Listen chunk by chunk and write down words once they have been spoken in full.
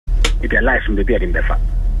if your life be in the fa.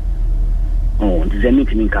 Oh, this is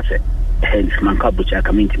meeting in cassette. Hence, man, Kabucha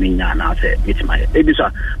coming to me now. I say, it's my baby,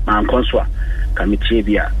 sir. Man, Conswa,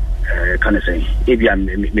 Kamitibia, can I say, if you are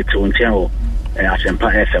Mitsuntero,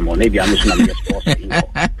 Asempa FM, or maybe I'm not sports.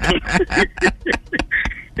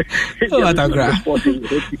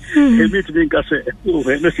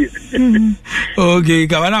 Okay,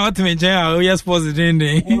 come on, what to me, yes, sports is in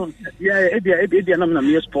there. Yeah, if you're not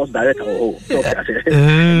a sports director,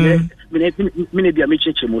 maybe I'm a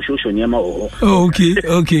church emotion. Okay.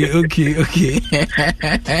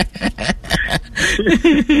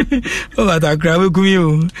 Oh, what a crowd with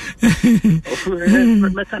you.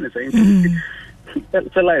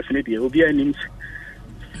 That's a life, maybe. Will be an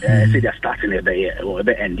say they're starting at the or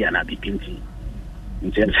the end, and I'll be painting.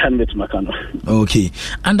 Okay,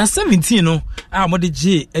 under 17, no, I'm what the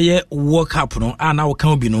J a work up, no, and now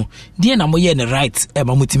can't be no. Dear, I'm in the right,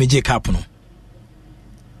 Mamutime J Capuno.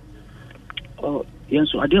 Oh, yes,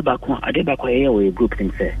 so I did back away group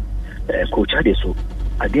thing, say, Coach Adeso.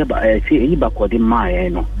 I did say any backward in my,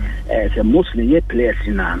 no, as a mostly players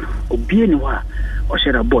in an obedient or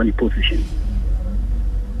share a bony position.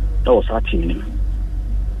 That was our team.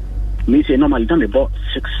 Me say normally done about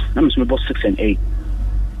 6, I'm about 6 and 8.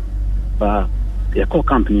 But the core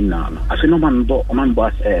company now. I say no man bought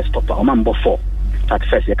stopper, or man bought 4. At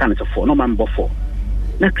first, you can't say 4, no man bought 4.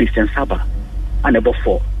 Not Christian Saba, and about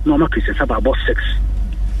 4. No, not Christian Saba, about 6.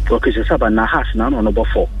 For Christian Saba, now has now on about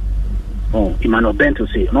 4. Oh, Emmanuel Bento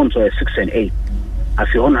say, no, so 6 and 8. I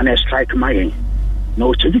say, on a strike my end.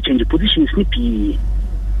 No, change position, snippy.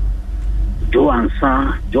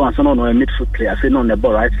 Johansson, no, a midfield player. I say, no, on the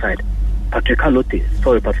ball right side. Patrick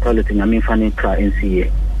Alote, I mean, Fanny Cry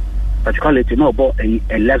NCA. Particularly no about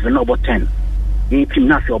 11, no about 10. In team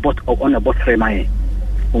nothing about on about 3 mile.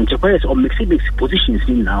 On Japanese or mixed positions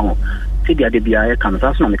in now. See the BIA comes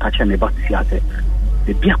as no catch me about theatre.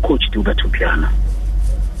 The beer coach to better piano.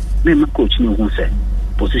 Me coach no one say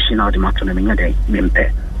position out the matter na me day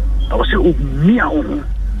mempe. I was say me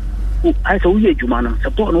I say we Jumana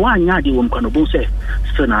support no one yadi won kan bo say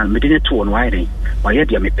so na me dey to on wire. Why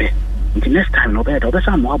dey me pe. Until next time no better obe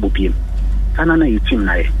sam abo piem. Sana na team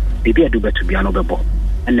na Maybe I do better to be an overball.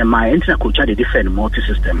 And then my internet coach had a different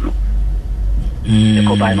multi-system. No? They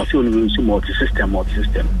combine not only multi-system.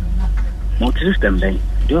 Multi-system, then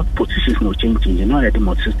your positions no changing. You know that the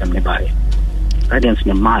multi-system nearby. Guidance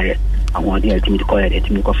in my I want the team to call it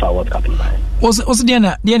to go forward. Was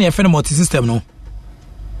the friend multi-system, no?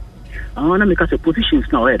 I want to make us a positions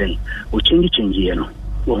now, or change, you know.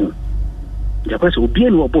 Well, the person will be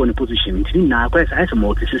in a position. Now, I a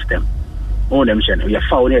multi-system. On them, we are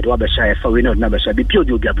found it, Wabasha, found out never shall be pure,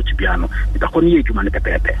 you'll be able to piano. It's a conny to manage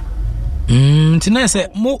pepe. Tonight, say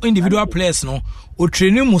more individual players, no, or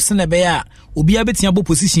training Musana Bear will be able to have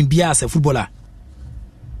position be as a footballer.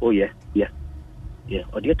 Oh, yeah.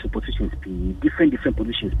 Or the two positions be different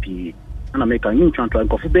positions be. And I make a new transfer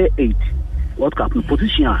of 8. What cup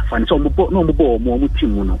position? Find some no more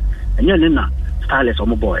team, and you're not stylist or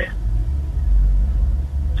boy.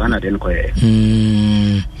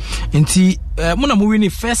 Nti muna mu win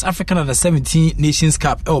first African under 17 Nations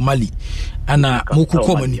Cup Mali ana moku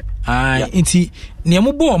komani nti ne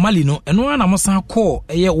mo bo Mali no eno na mo san call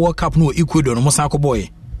World Cup no Ecuador no mo san ko boy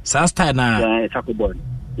sa style na boy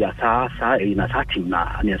ya sa na sa team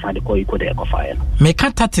na ne san de ko Ecuador ko fire me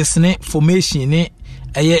tactics ne formation ne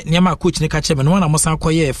niam coach ne ka che me no na mo san ko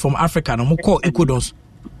from Africa no mo call Ecuador.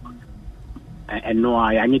 And no,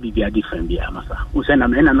 I need to be a different beer, Massa. Who said,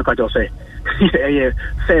 I'm not going to say,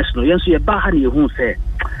 first, no, yes, you're Bahani, who say,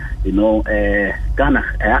 you know,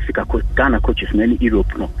 Ghana, Africa, Ghana coaches, many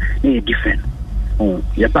Europe, no, they're different. Oh,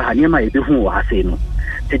 you're Bahani, my who I say, no,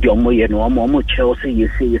 said your more, no more Chelsea, you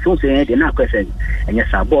say, they're not question, and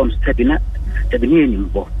yes, our bombs, stepping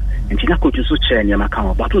anymore. And she not coaches to chair in your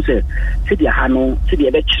account, but who said, City Hano, City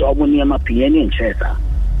a bit trouble near my piano and chairs.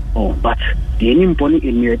 Oh, but the any body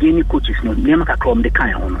in your daily coaches no never come the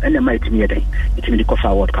kind on and they might me day. It's in the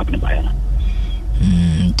Cofa World Cup in Bayana.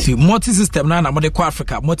 Multi system now, I'm the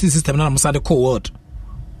Africa, multi system now, I'm the co world.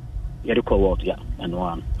 Yeah, the co world, yeah, and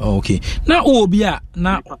one. Okay. Now, Obia,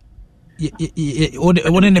 now,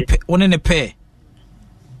 one in a pair.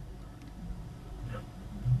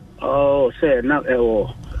 Oh, say now,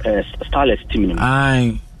 starless team.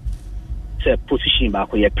 Aye. Position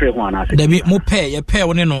back where you pray one as there be more pay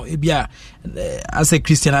one no ebia as a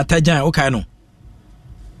Christian Atajan okay no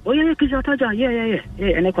oh yeah Christian Atajan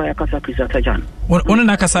yeah and I kasa Christian Atajan one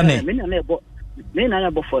na kasa ne me na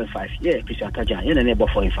about 4 and 5 yeah Christian Atajan yeah na about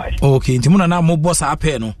 4 and 5 okay nti muna na mo boss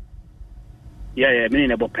apɛ no yeah me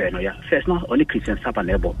na about pay no yeah first no only Christian Saba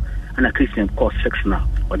na and a Christian course sectional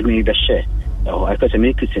or the maybe share or I can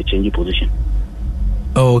make Christian change position.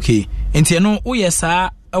 Okay. And you know, oh yes, sir,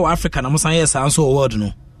 oh African, I'm saying yes, I'm so word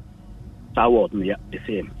no. Award, yeah, the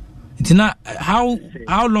same. It's not how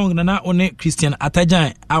long na only Christian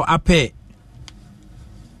Atajan our pay.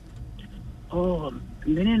 Oh,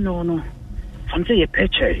 no. Something a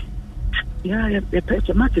picture. Yeah, a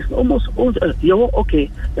picture matches almost all. You're okay.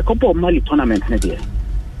 The couple of Mali tournaments in there.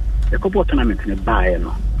 The couple of tournaments in the buy,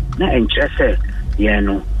 no. Now in chess, yeah,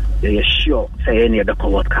 no. They're sure say any other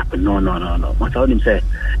World Cup. No. What I told him say,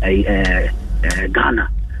 Ghana.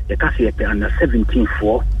 The Cassie under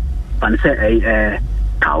 17-4. And say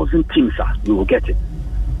 1,000 teams, we will get it.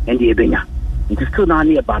 And the Ebenya. It is still not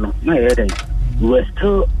near Bano. We're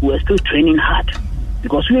still training hard.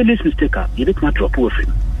 Because we this mistake, you did not drop with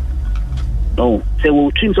him. No, say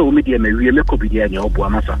we teams of media may we make up with the any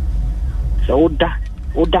Obuamasa. So that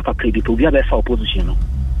a credit to be a better opposition.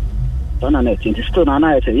 Don't know it is still an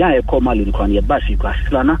I say, yeah, I call Mali on your bus, you can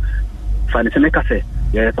still find make us say,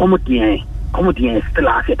 yeah, comedy still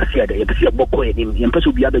has a boko in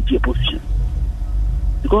person be other position.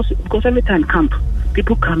 Because every time camp,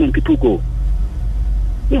 people come and people go.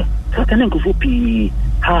 Yeah, certain Kufupi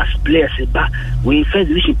has players, but we first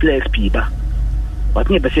division players, people. But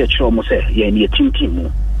never say, almost say, yeah, near team,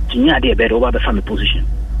 Tinia, they better over the family position.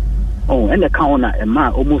 Oh, and the counter, a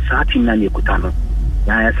man almost 13 and Yakutano.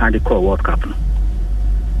 Yeah, I signed the call World Cup.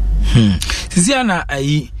 Siziana,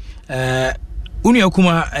 Unia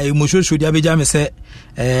Kuma, Mosho should Yabijame say,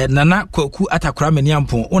 Nana Koku Atakra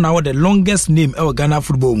Meniampo, on our the longest name of Ghana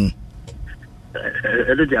football.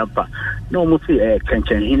 No, mostly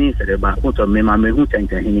Kenchen Hini said about what of Mema who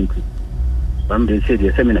Kenchen Hini. Some they say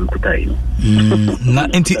the seminar Kutai.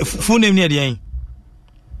 Not full name near the end.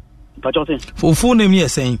 But you're saying, for full name near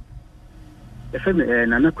saying, the family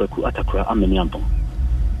Nana Koku Atakra Ameniampo.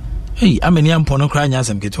 Hey, Ameniampo no crying as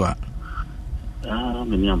I'm get to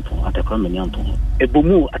Meniampo, Atakra Meniampo. A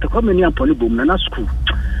boom at a Comeniampo, boom, Nana school,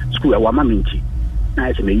 a Wamaminti.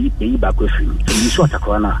 Nice, may back with him. So you saw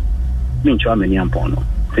Atakwana. Minchua Meniampono.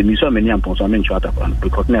 The Musa Meniampon, so Minchua Atakwan,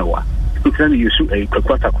 because never. It's only you shoot a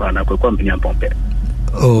Quatakwan, a Quaquam Meniampompe.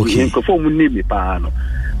 Okay. Conform name me pano.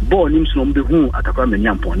 Born him from the whom Atakwan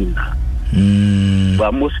Meniampon.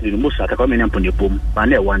 But mostly most Atakwan Meniampon your boom, but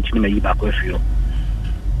never want to make back with you.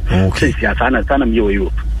 Okay. Sana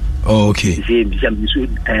Europe. Okay.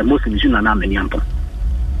 Mostly you are not Meniampon.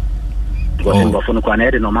 Because in Buffon, no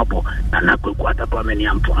mapo, and not quite a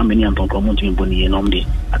Meniampon community in Bonnie and Omdi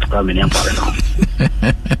at Meniampon.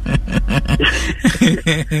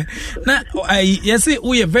 Now, yes,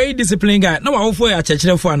 we are very disciplined guy. No, I'll for a church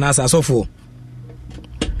for an answer so for.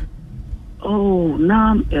 Oh,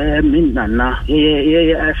 now, I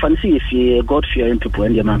fancy if you God fearing people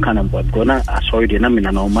and the man can but gonna sorry the name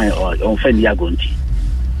and on my or on Fendi Agonti.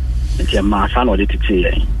 And your man son or the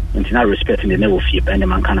tea, and not respecting the name of fear and the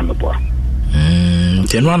man can boy.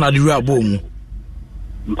 One at the real boom.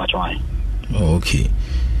 Okay.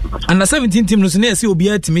 And the 17 team was near will be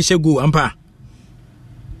at Misha go, Ampa.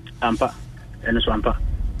 And a swamper.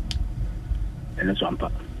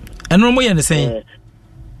 And no more than the same.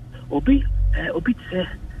 Obi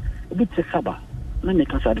Saba. Many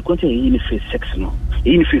can say the country in phase 6 no,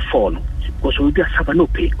 in phase 4 no. Because we be a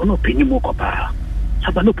Sabanope, or no penny more copper.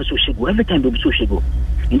 Sabanope so she go every time we so she go.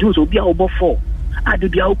 And those will be over 4. I do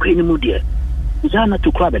be okay anymore, dear. Zana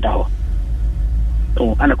to crab it out.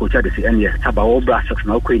 Oh, Anna could tell the end, yes, Saba all brass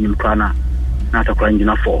now queen in Prana, not a crying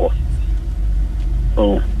enough for.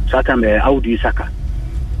 Oh, Satam Audi Saka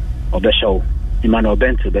of the show, Emmanuel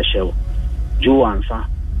Bent to the show, Joan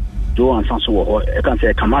Sanso, I can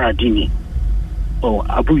say Kamara Dini, oh,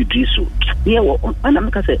 Abu Idrisu. Yeah, well, and I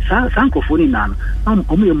can say Sanko Funinan,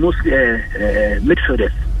 only mostly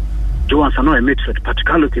midfielders. Joan Sano midfield,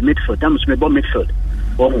 particularly midfield, Dams Mebo midfield.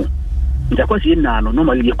 Oh, because you know,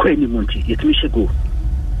 normally you're quite monty, yet we should go.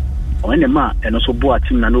 Or any man, and also bought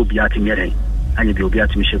him and no be at him yet, and you will be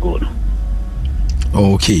at Michigan.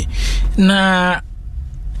 Okay. Now,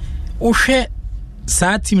 Oshe,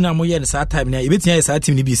 sad team na moya, sad time now, you bet you sad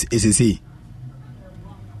team is SSC.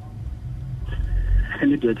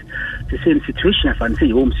 And it the same situation if I say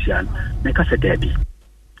home, Sian, make us a debby.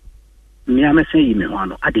 Me, I'm saying, me,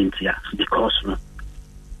 one, I didn't hear because no.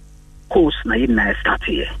 Course, na in na start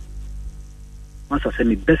here. Once I say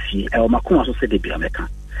me best year, I will make also say the be American.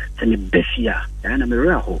 Say me best year, and I'm a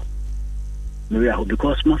real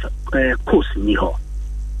because most course ni ho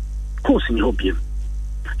beam.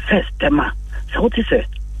 First tema, so what is it?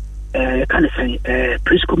 Kind of say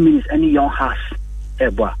preschool means any young house.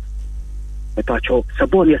 Boy, a patch of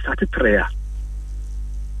Sabonia started prayer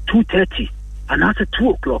 2:30 and after 2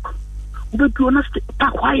 o'clock. Baby, on a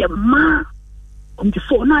pack wire, ma. On the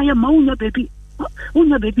phone, I am my baby.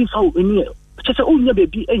 Unya baby, so in here. Just a unya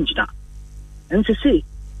baby engineer. And she say,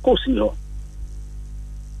 course, you.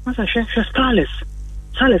 As I say, Starless.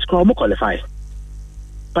 Starless qualify.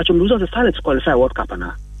 But you lose the Starless qualify World Cup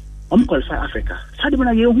now. Qualify Africa.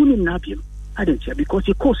 Sadimana, you win in Nabium. I don't care because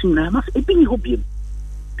you're causing now. Must be hobium.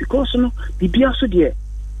 Because you know, the beer so dear.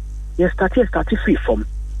 You start free form.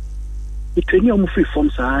 The training on free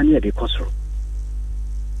forms are near the cost.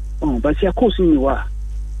 Oh, but you're causing you are.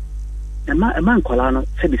 A man Colano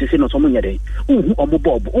said this is not so many day. Bob,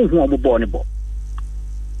 Bob.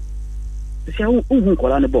 They say,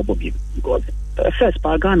 Colano Bob, because first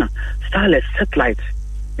Pagana, Starless satellite,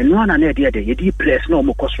 and one idea that you deep place no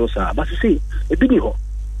more cost rosa, but you see, a biniho.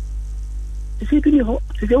 You see, biniho,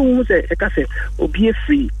 it's almost a cafe, or be a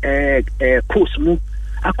free course move,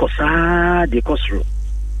 a cosa de costro.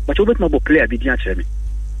 But you no player be the answer me.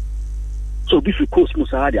 So be free course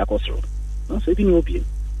musa de costro. No, so you know, be.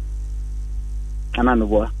 And I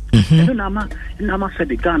know, and Nama said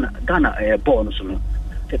the Ghana bonus, no,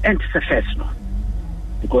 the anti-surface, no,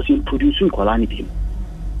 because in producing Colani beam,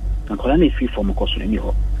 and Colani free from a cost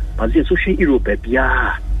anyhow. But the social Europe,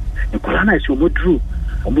 yeah, and Colana is your drew,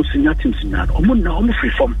 almost nothing in that, almost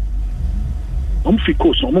free from. Free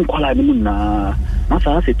course, no Colani,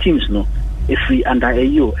 Massa has a teams, no, if free under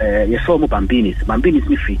AU, yes, all Bambinis,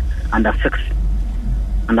 me free, under 6,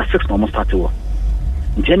 almost start to work.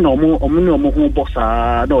 Then no more who boss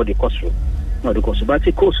no the cost, but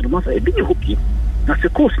the cost must be a hooky. That's the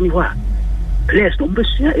cost me what players don't be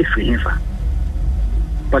share if we have.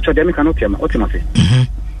 But your demi cannot tell what you must say.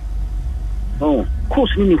 Oh,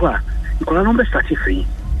 cost me what you can number start free.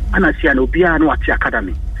 And I see an Obia no at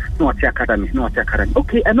academy.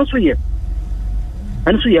 Okay, and also here.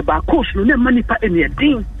 But cost no money pa any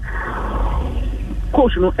thing.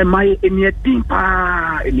 Cost no am I any thing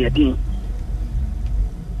pa any thing.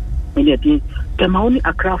 Anything, them only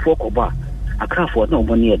a craft for Koba, a craft for no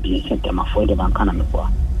money at the center for the Bancana.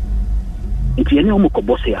 It's any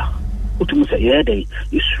Omokobosia. Utumusa, yeah, they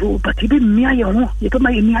is true, but even me, you can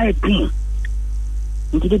buy me a thing.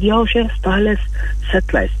 Into the ocean, Starless,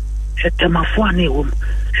 settlers, Shetama for a name,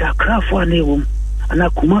 Shakra for a name, and a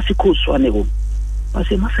Kumasi for a name. I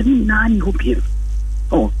say, Massani, Nani, who be.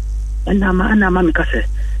 Oh, and Namamika says,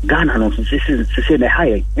 Ghana, no, since the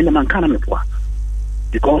higher in the Mancana.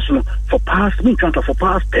 Because for past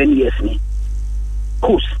 10 years,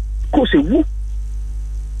 course a woo,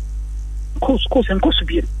 course and course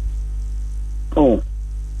be. Oh,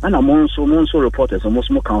 and I'm so reporters,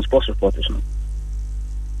 almost more count sports reporters.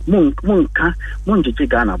 Moon did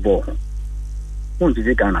Ghana ball.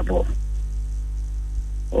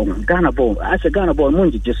 Oh, Ghana ball. I said Ghana ball, Moon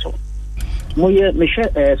did just so. Moye,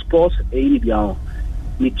 Michelle sports, a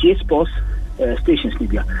Mickey sports. Stations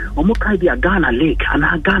Libya. Omokai be a Ghana lake and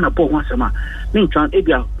a Ghana ball once a month. Meantime,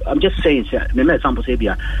 I'm just saying, sir, the example say,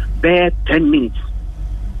 bear 10 minutes.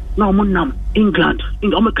 No munam England,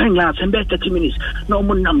 in England, and bear 30 minutes. No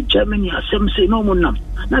munam Germany, some say no munam.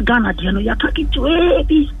 Na Ghana, dear, no, you're talking to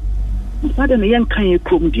it. I don't know, young kind of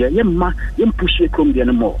chrome dear, young push your chrome dear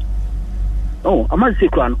no more. Oh, I must say,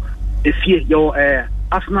 Crown, if your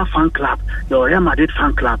Arsenal fan club, your Real Madrid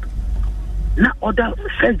fan club. Na other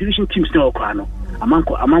first division teams no kwano among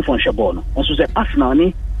from Shabono also say Arsenal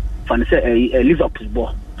ni fan say Liverpool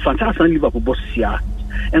ball fantastic Liverpool boss here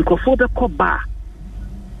and ko be ko ba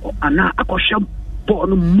ana akosha ball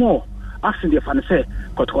no more Arsenal fan say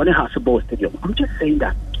Kotone has a ball stadium. I'm just saying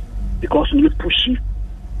that because you push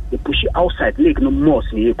outside league no more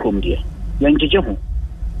so you come there yan jeje ho.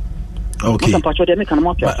 Okay.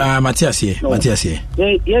 Matthias here.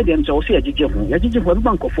 Yeah, them so see a jiji for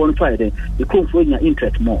bank of phone Friday. The come for your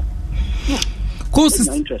interest more. Course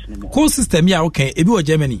system, yeah, okay. If you were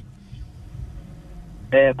Germany.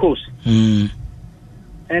 Course.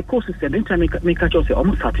 Course system, anytime make catch us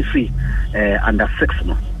almost 33 under 6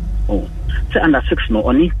 no. Oh. Say under 6 no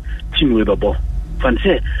only team with a ball.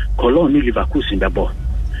 Fancy Cologne Liverpool in the ball.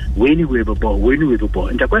 When we have a ball.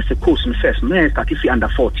 And the question course in first, no 33 under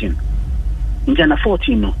 14. In Jana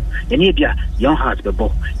 14 no, any be young hearts be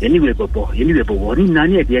ball, anyway be ball, ni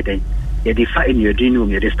nani be then, they fight in your dream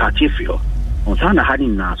room, they start here for you. On Sana had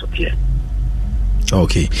in now, okay.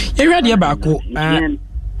 Okay. You ready about Coach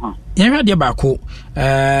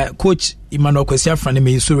Emmanuel Kwesi Afrani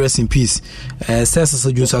may so rest in peace. Says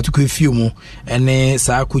so just to few more, and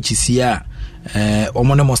sa coach is here.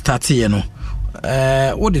 Omono start here no.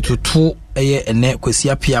 What did to two a net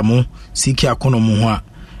Kwesi Apiamo, Siki Akonomo ho.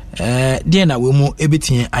 Dear na we mo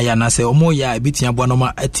ebitin ayana se omo ya ebitin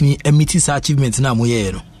abonoma atimi emiti sa achievement na mo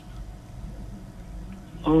ye no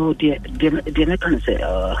Oh, dear, I can say,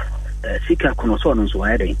 Sika Konoson was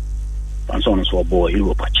wedding. And so on so boy,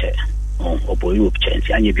 Europe chair. Oh, boy, Europe chair.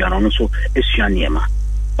 And you be on also a Sianema.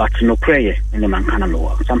 But no prayer in the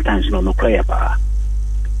Mancana. Sometimes no prayer,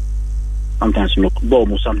 sometimes no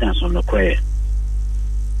bomb, sometimes no prayer.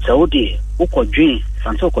 So, dear, Oko Dream,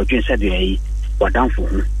 Fansoko Dream said, were down for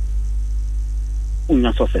him.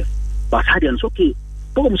 Unya success. But had an okay,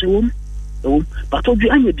 bombs a woman. But told you,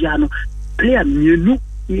 I'm a piano player, you know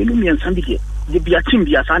me and Sandy. The be a team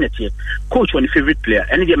be a sanity. Coach on the favorite player,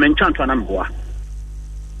 and the man chant on Amboa.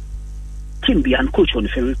 Team be and coach on the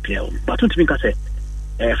favorite player. But don't think I say,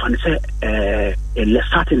 if I say a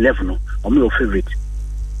certain level or my favorite.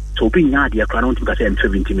 So being now the crown to say I'm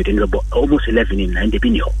 17 meeting about almost 11 in 9 the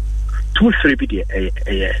binio. 2-3 be the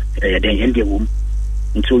end womb.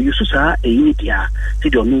 And so you saw a India,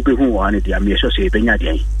 did your movie who wanted the Amish say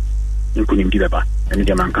Benyadia. You couldn't give up and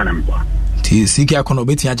the man can. Sika kono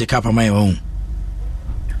beti aje kapa my own.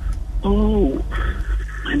 Oh,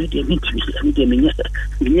 I need to meet me. I need to meet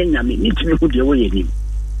me who the way him.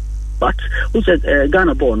 But who said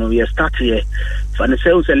Ghana born? We start here for the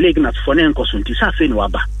sales a leg not for an cosum to Safin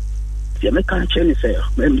Waba. The American Chinese say,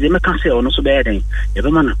 the American say, or no so bad,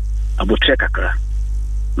 every man about Trekakra.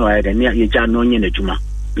 No, I had near Jan no in the Juma.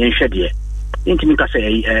 Yen shed ye. Intimate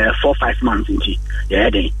say 4-5 months into the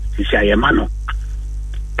heading. She say a mano.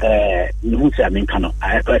 Who say I mean, Cano,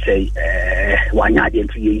 I say 1 yard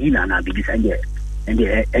into Yina and I'll be decided. And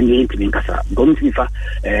the intimate Casa going to me for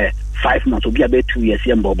 5 months will be about 2 years.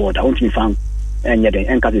 Young board, I want to be found. And yet, the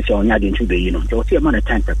anchor is on yard into the, you'll see a man at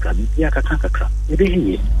time to club. Yakaka.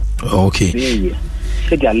 Okay.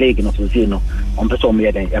 Said their leg in Zeno on person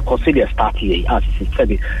made a consider start here as said,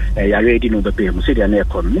 you already know the pay, say their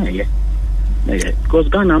neck on me. Because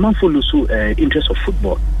Ghana, I'm full of interest of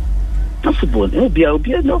football. Not football, no be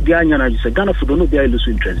no behind Ghana football, no be lose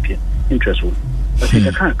interest. But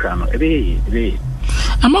I can't cram away.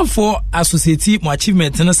 I'm for associate my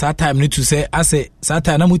achievement in a sad time need to say, I say,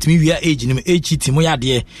 Satan, I'm with me, we are aging him, age Timoya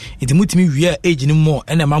dear, it with me, we are aging him more,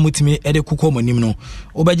 and a man with me at a cook home, no,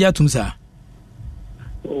 Obaja Tumsa.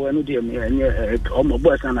 Oh, I know, dear me, all my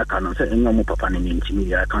boys and I can't say, no more papa name to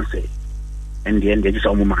me, I can't say. And the end, they just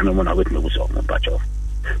all my man when I with me was all my patch off.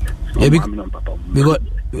 Because,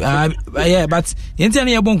 yeah, but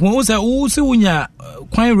Yentani Abon was a Usunya,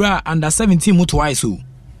 quite rare under 17 Mutuaisu.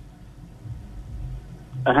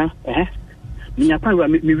 Me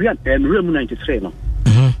room 93 no.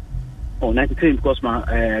 Oh, 93 because my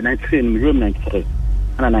 93 room 93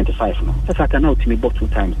 and 95 no. That's what I know to me both 2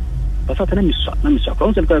 times. But I let me shock. I was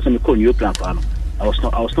because I'm calling you plan for. I was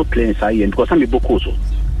not playing side because I'm a book also.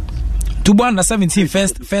 To born the 17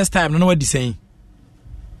 first time, no what they saying.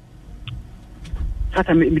 That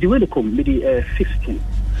I me the way they come, me the 15.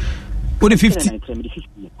 What the 15?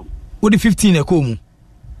 What the 15 a come?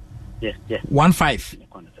 Yes. 1-5.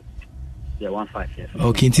 Yeah, 1-5, yes.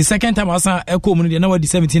 Okay, the second time I saw a community, now the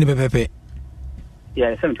 17 pepe.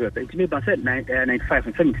 Yeah, 17 pepe. It's me, but I said 95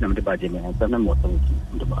 and 17 on the budget. I'm not 17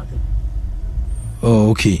 on the budget. Oh,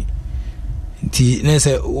 okay.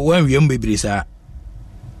 When we baby, sir.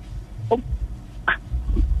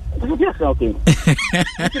 Yes, okay.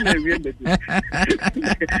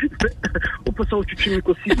 So to see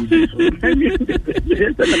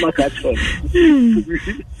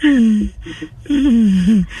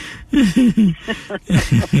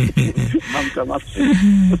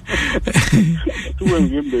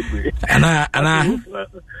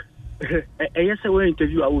yes, I will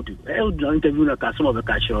interview. I would do. I would interview a customer of a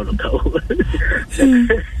cashier.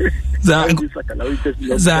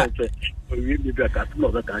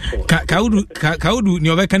 Kaudu,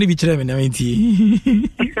 never can be chairman. I mean,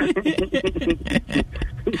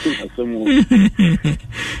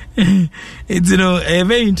 it's a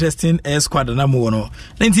very interesting squad. And I'm one.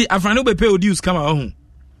 Nancy, I find no pay dues come home.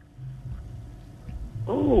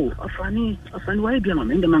 Oh, I find why be a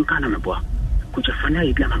man in the man can boy. Could you find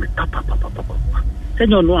a man papa? Say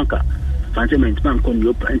no, no, uncle. Fancy man con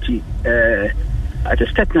your plenty. At a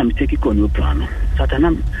step, I'm taking on your plan.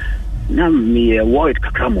 Satanam. Now me worried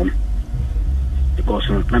kakramon because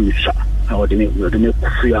I'm sure I would make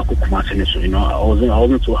free so I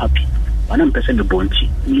wasn't so happy. When I'm person the bounty,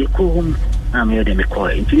 me go home. I'm here to make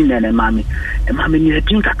and mommy near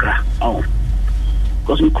Tinkakra. Oh,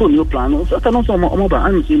 because we call your plan. So I don't know about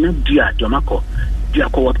I'm saying, dear Jamako, dear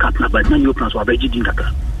Coward Capna, but none your plans were very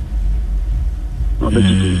Tinkakra.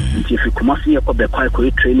 If you come see a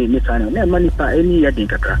quite training, Miss Anna, no money for any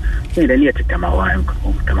Tinkakra. Then near to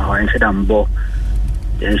Tamawa, said I'm bo,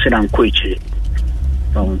 and said I'm quite.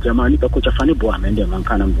 So, Germany, coach a funny boy, and the man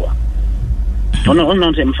can boy. No,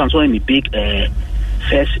 I'm fancying me big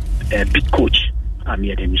first big coach I'm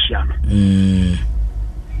here the Michiano.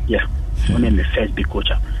 Yeah, one of the first big coach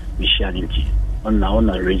Michiano on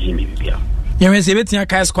a regime here. Yeah, we say betia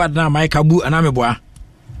kai squad na Mike Abu anameboa.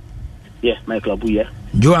 Yeah, Mike Abu yeah.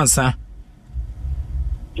 Joansa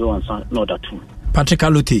no that two. Patrick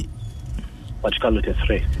Alote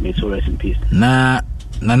 3. May so rest in peace. Na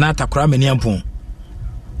takura meni ampon.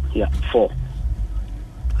 Yeah, 4.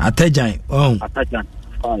 Atajan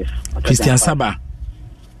 5. Christian Saba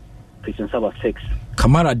 6.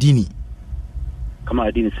 Kamara Dini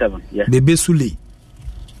 7. Yeah. Bebe Sule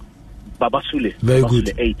Baba Sule. Very Baba good.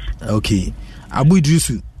 Sule, 8. Okay. Abu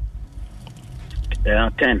Idrisu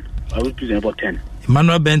 10. I was using about 10.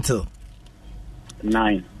 Emmanuel Bentel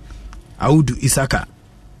 9. Audu Isaka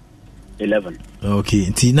 11.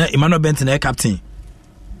 Okay. Tina Emmanuel Bentel na captain.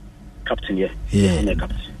 Yeah.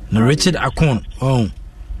 Captain. Na Richard Akon.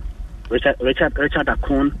 Richard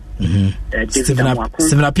Akon.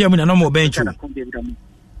 Steven Apia mu na no mo bench. Steven.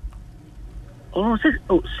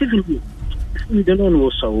 We don't know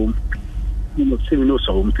so. Steven no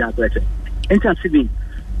so. Enter Steven.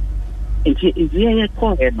 It's here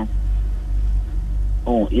call no.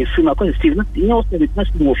 If you ma call Steven, you know it's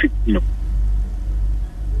not more 50, you know.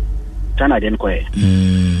 Tana den ko e.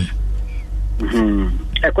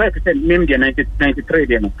 Quite a name the 93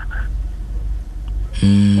 there.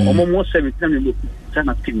 Almost 17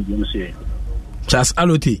 Tana team, you say. Charles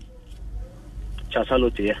Alote.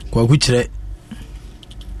 Yeah. Kwa kuchire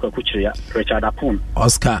Richard Akon.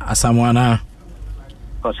 Oscar Asamoah,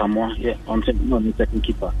 yeah, on the second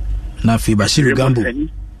keeper. Na fi Bashiru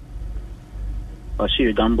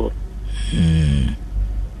Gambo.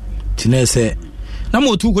 Tinese. Na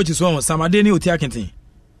mo two coaches so Samade ni Otiakente.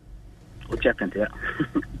 Yeah.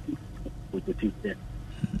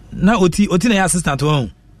 Na Oti na your assistant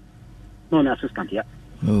one. No, na assistant, yeah.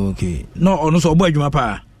 Okay. No, ono so obo adwuma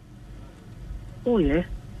pa. Oh yeah.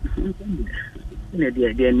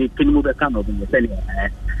 They need to move the camera from the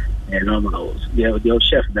normal. The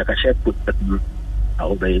chef, like a chef, put that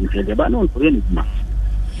obey in but no,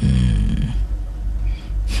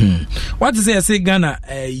 what is it? Say Ghana,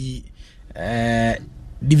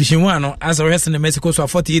 Division 1, as a rest in the Mexico, so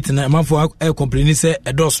 48 and a month for a complaining, say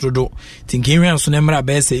a dos rodo, thinking around so number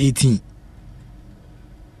best 18.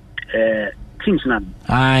 Teams now.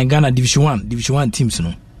 Ghana Division 1 teams,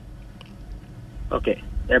 no. Okay.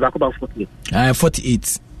 Back about 48.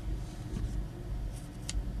 48.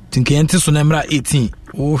 Thinking enter so number 18.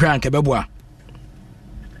 Oh, rank a beboa.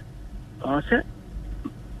 Sir,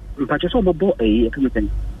 but just over a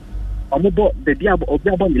commitment. The Diabo of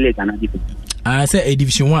the leg and I say a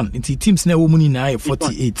Division 1. It's teams now woman in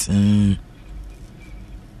 48.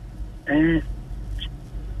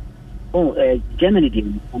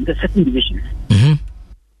 Germany on the second division.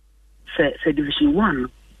 Say Division 1.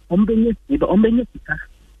 Ombenya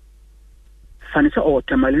Fanisa or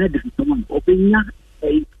Tamalina Division 1. Obenya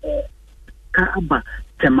Kaaba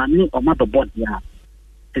Tamani or Mother Board. Yeah.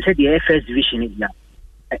 They said the first division is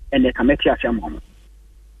and they can make you a family.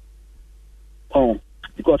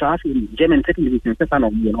 Because I asked German second division, second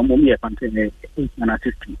of me, and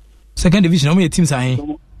assistant. Second division, how many teams are here?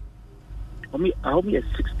 I hope we are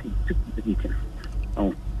 16 division.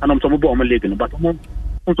 And I'm talking about my leg, but I'm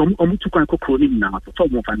too kind of cooling now to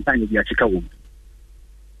talk more than time with the Chicago.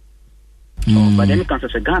 But then it comes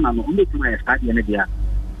to Ghana, I'm only to my study in India.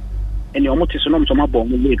 And you're almost so much about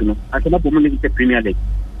my leg, I cannot believe the Premier League.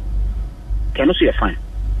 Cannot see a fine.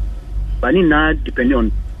 But now, depending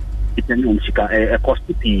on a cost.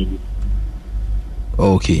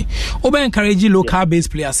 Okay. Oba encourage local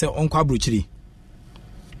based players say on Kwabruchiri.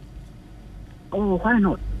 Oh, why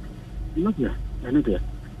not? Not there.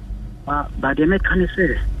 But the can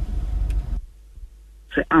say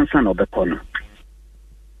answer of the corner.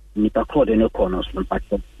 Nipa called in the corners, but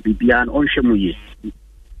Bibian on Shemuye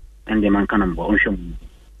and the man can on Shemuye.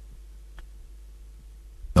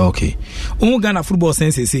 Okay. Ghana football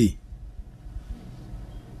sense say.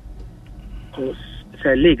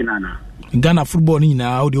 Say league nana. Ghana football ni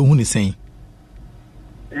na how the who is saying.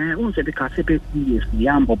 Who say because 2 years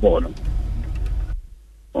yambo ball.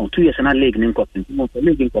 2 years na league nin cost. Mo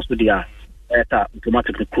league in cost dia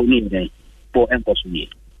automatically crony then for cost ni.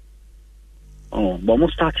 But mo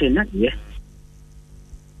start na yeah.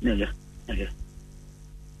 Yeah.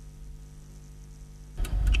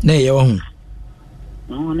 Na ye wo hu.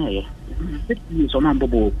 No, yeah. So man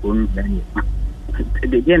bobo kun then.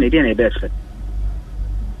 The best.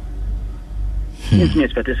 Yes, me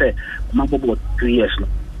expect to say, I'm about 2 years now.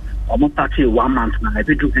 I'm not 1 month now. I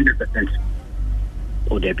do 100%.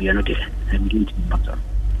 Oh, there be another. I'm going to matter.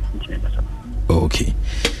 Okay.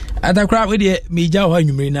 Atakra we dey meja ho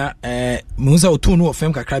anwumre na mu nsa otu no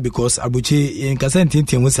ofem kakra because abuchi in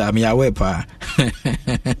kasenti mu sa me awe pa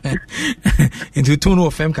into tu no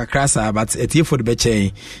ofem kakra sa but etie for the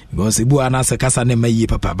beche because ibu anasa kasa na mayi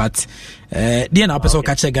papa but dey na person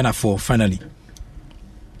ka che Ghana for finally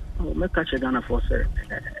me ka che Ghana for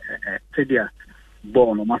say dia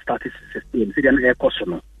born o master 16 dia na e koso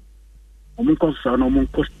no omun koso no omun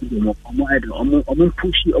kosti mo omun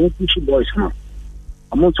push boys no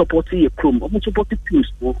I'm not supporting a chrome. I'm not supporting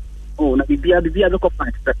teams. Oh, na bibia look up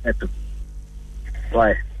fight that.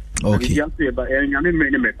 Why? Okay.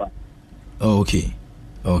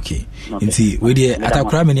 Okay. Inti we dey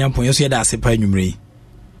atakura many ampon you say that sepa nwumre.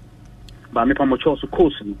 Ba me pa mo choose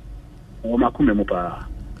course no. O ma ku me mo pa.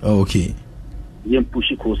 Okay. Yem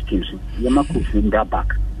push course teams. Yem ma coach in that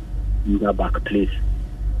back place.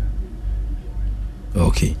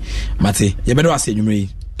 Okay. Mate, you better say nwumre.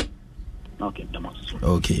 Okay, Thomas.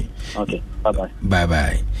 Okay.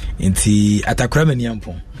 Bye. Inti atakura many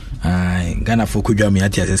ampon. Ghana for kudwa me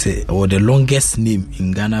ati say or the longest name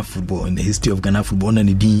in Ghana football in the history of Ghana football na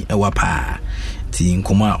din ewapa ti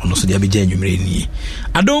nkoma ono so dia beja nwumre ni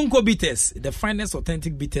Adonko bitters, the finest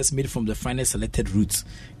authentic bitters made from the finest selected roots,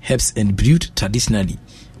 herbs and brewed traditionally,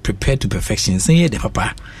 prepared to perfection. Say the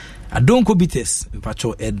papa Adonko bitters,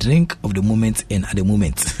 pacho a drink of the moment and at the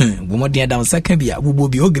moment. Bomodia down second bia bubo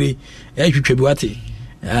bi ogre e twetwe wate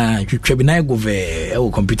twetwe na go ve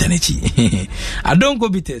e computer na chi Adonko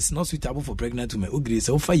bitters not suitable for pregnant women ogre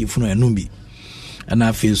se ofa yefunu enum bi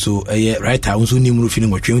ana feel so right a unso nimru fini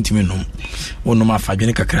ngotwe ntimi no wono ma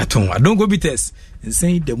fadwene kakra ton Adonko bitters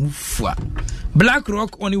say the mufua Black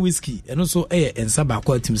Rock only whiskey and also ensa ba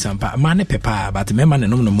kwa tim sampa ma ne pepa but me ma ne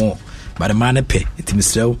nom no more but ma ne pe tim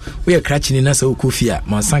srew we are crashing na so kofia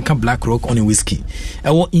ma sanka Black Rock only whiskey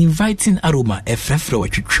inviting aroma a frefre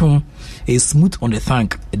watwetwom a smooth on the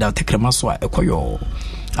tank without tekrema so ekoyo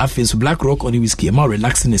after Black Rock only whiskey a more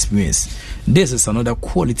relaxing experience. This is another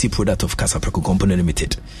quality product of Casapreco Company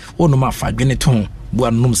Limited. Oh no ma fadwene ton bo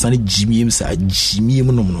anom sane jimiem sa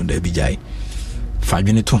jimiem no da bijai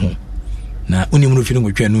fadwene to ho na unim no feeling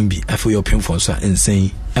wotwa no bi afo your pen for so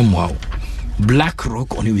insane emwa Black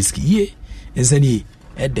Rock only whiskey ye insane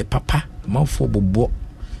e de papa manfo bobo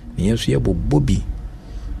yeso ye bobo bi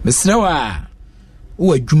mesrewa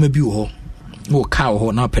wo adwuma bi wo wo car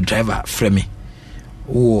wo na pe driver frame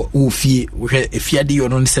wo fie wo hwe efiade yo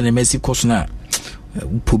no nse na mesi course na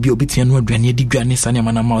pobi obitia no aduane di dwane sane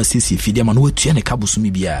ma na ma sisi fide ma no watua ne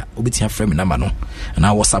kabusumi bia obitia frame na ma no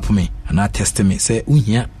na WhatsApp me na test me say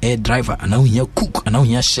uhia air driver ana uhia cook ana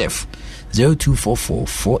uhia chef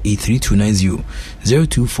 0244483290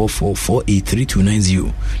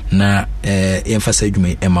 0244483290 na emphasize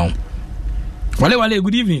adwuma emaw Wale,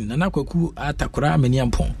 good evening. Nana Kwaku Atakura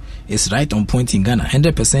Meniampon is right on point in Ghana.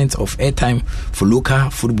 100% of airtime for local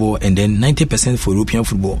football and then 90% for European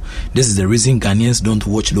football. This is the reason Ghanaians don't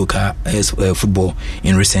watch local football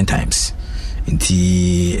in recent times.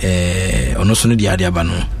 Inti onosono di adiaba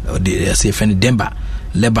no the say friend Demba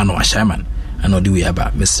Lebanon Ashaman and odi we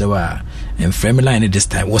aba Mr. Wa and frame line this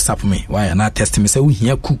time WhatsApp me why na test me say we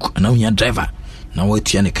here cook and now here driver na we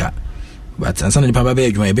tua ne ka but ansana ni papa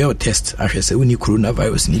be adwuma be test ahwe say uni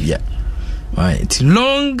coronavirus ni bia its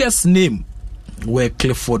longest name were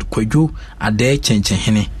Clifford Kwadwo Ade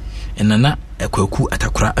Chenchehene enana Kwaku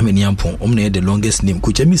Atakura Ameniampon omna the longest name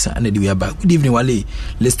Coach Emisa and we are back. Good evening Wale,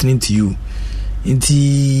 listening to you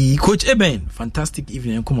inti Coach Eben, fantastic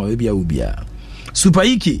evening come baby ubia Super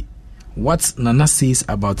Iki. What Nana says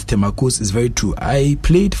about Temakos is very true. I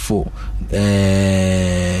played for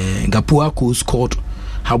Gapua Coast called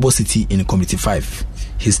Harbour City in Community 5.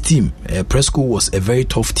 His team, Presco, was a very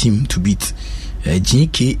tough team to beat.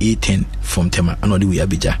 GKA10 from Tema, another way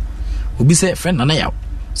Abija. Ubi say friend Nana Yao.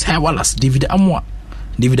 Say Wallace, David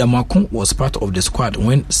Amakon was part of the squad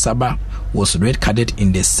when Saba was red carded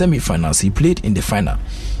in the semi-finals. He played in the final.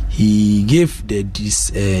 He gave the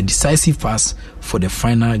decisive pass for the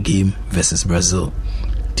final game versus Brazil.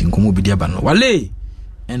 Tinkumu Bidiabano Wale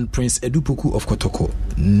and Prince Edupuku of Kotoko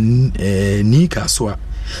Nika Swa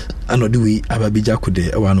Anodui Ababija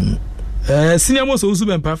Kude Awanu. Senior most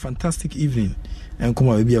Usubempa, fantastic evening. And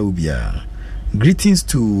Kuma Ubia. Greetings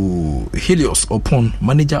to Helios upon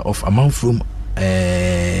manager of Amanfrom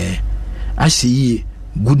Ashi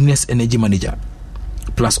Goodness Energy Manager,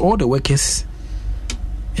 plus all the workers.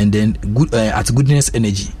 And then at Goodness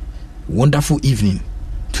Energy, wonderful evening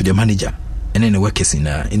to the manager and then the workers in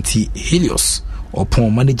Helios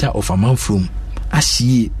upon manager of Amanfrom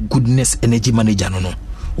Ashi Goodness Energy Manager no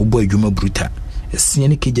Oboy Juma Bruta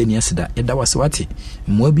Siani Kejani Asida Eda Waswati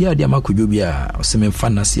Mwebia Diamaku Jubia Semen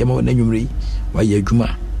Fanas Yama Nenumri Waya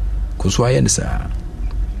Juma koso aye ne sa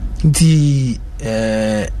nti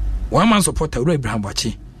one man supporter Abraham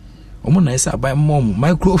Bachi omo na isa by mom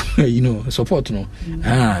micro support no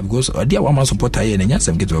because dia one man supporter here na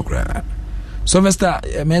nyasem get okra Sylvester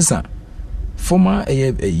Mensah former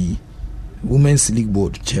Women's League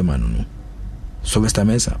Board chairman no Sylvester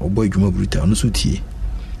Mensah boy Juma Bruta no so tie.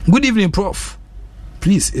 Good evening, Prof.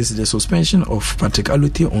 Please, is the suspension of Patrick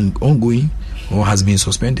Aloti ongoing or has been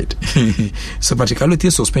suspended? So Patrick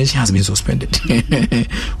Aloti suspension has been suspended.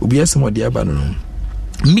 Obiya somebody abano.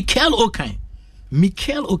 Michael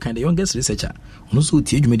Okan, the youngest researcher, also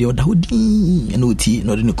tie dwumedi odahodi and oti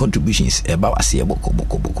no the contributions about ase boko.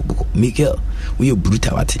 Michael, we are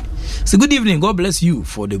brutality. So good evening, God bless you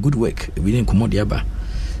for the good work. We didn't come diaba.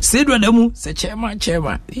 Said Demu, say chairman.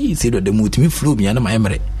 He said Demu to me flew me and my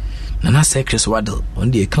emre. Nana secret waddle on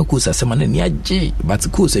the Kakus as a man in Yaji,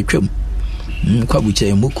 but course a trim.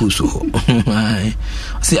 Kwabuche Mukuso.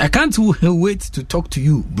 See, I can't wait to talk to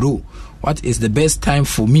you, bro. What is the best time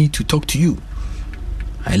for me to talk to you?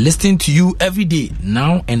 I listen to you every day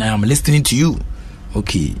now, and I am listening to you.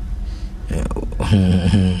 Okay.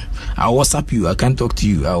 I'll WhatsApp you. I can't talk to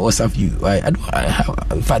you. I'll WhatsApp you.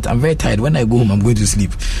 In fact, I'm very tired. When I go home, I'm going to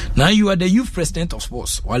sleep. Now you are the youth president of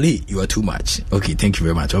sports. Wale, you are too much. Okay, thank you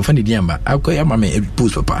very much. I'll find the diamba. I'll call your mama every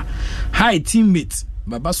post, papa. Hi, teammate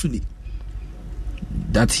Babasuli.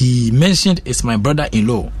 That he mentioned is my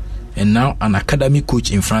brother-in-law and now an academy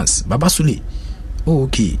coach in France. Babasuli. Oh,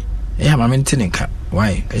 okay. Yeah, I'm maintaining car.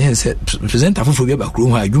 Why? I said present a phobia back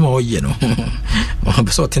room. I do my you know. I'm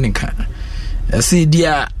so telling car. I say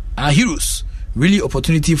there are heroes. Really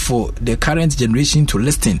opportunity for the current generation to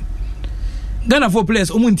listen. Ghana for players,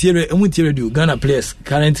 Omunti radio. Ghana players,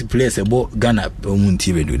 current players about Ghana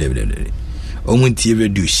Omunti radio. Omunti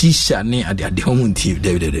radio. Shisha ne at the Omunti.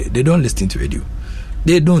 They don't listen to radio.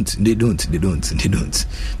 They don't.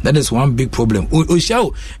 That is one big problem.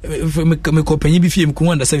 Shall me company be film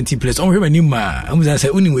under 17 players. I'm here anymore. I'm say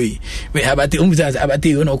anyway. We have about they don't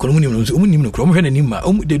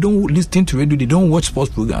listen to radio. They don't watch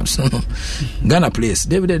sports programs. Ghana players.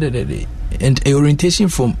 They and a orientation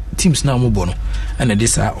from teams now mobono. And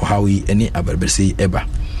this are how we any about say ever.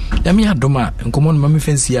 Dami adoma nkomo mama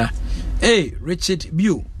fancy ya. Hey, Richard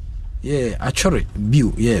Bew. Yeah, actually,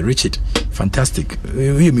 Bew. Yeah, Richard. Fantastic.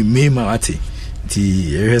 We me ate.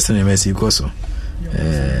 Ti ehese Messi koso.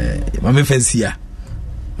 Mama fancy ya.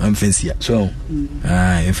 So,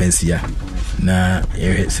 fancy ya. Na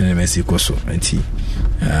ehese Messi koso. Anti.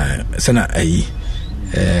 Sana ayi.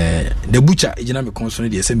 The butcher ejina me konso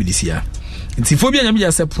de ese medisia. Nti phobia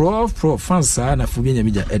nyamija se prof fansa na phobia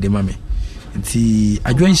nyamija edemame. Nti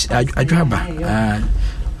adwaba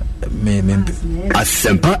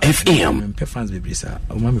Asempa FM fans baby sir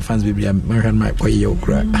o ma fans baby am man my koye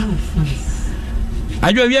okra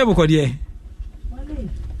adwa wi aboko de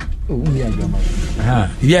o mi adwa ma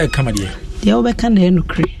wi kama de o be kan no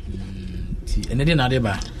kre ti ene de na de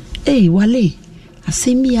ba wale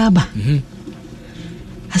asembi aba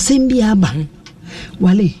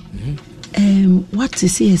wale what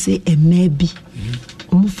is say a maybe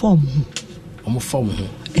form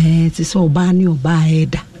ti so ba ni oba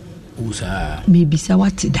eda usa maybe sa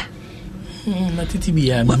watida na titi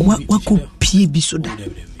bia wa ko pie bi so da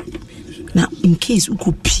na in case u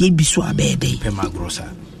ko pie bi so abede pema grossa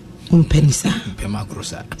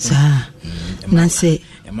sa na se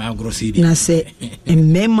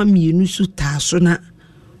mema mienu su ta so na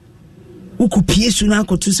u ko pie su na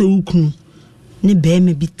ko to se ukunu ne be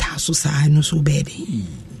me bi ta so sa no so bede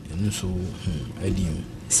no so adim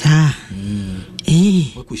sa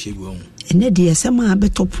wakushegu ene de yesema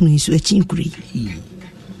abetop no isu achinkuri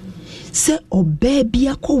se oba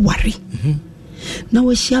bia ko ware na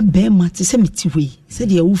wo hia be ma te se metiwe se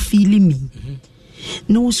de wo feel me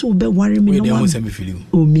na wo so be ware me no wa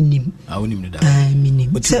o minim awunim da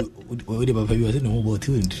minim o de baba bi wo se no bo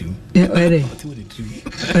ti wo ntrim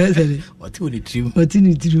oti wo ntrim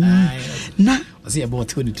na o se ya bo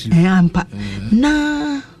ti wo ntrim ampa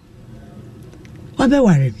na obe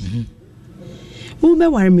ware me wo be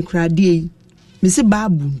ware me krade me se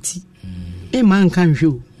baabu nti e man kan hwe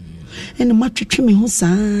o ene matwetwe me ho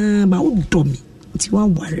saa ba wo do me nti wa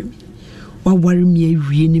ware me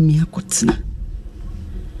awie ne me akotena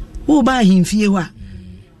wo ba himfie wa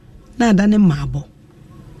na da ne maabo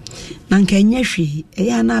na nka enya hwe e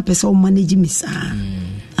ya na apese o manage me saa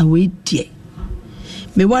awe die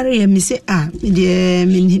me ware ya me se me de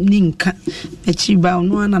me ninka achi ba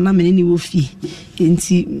no ana na me ni wo fie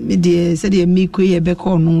nti me de se de me ko ye be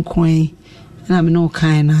ko no nkoan na me no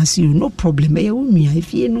kan na asu no problem e wo nua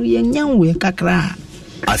fie no ye nyanwe kakra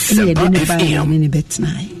Asempa FM ne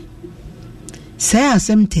betnai say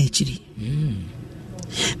asem techiri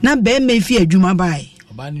na be me fi adwuma bae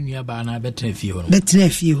oba ni nua ba na betra fie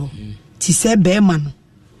ho ti se be ma no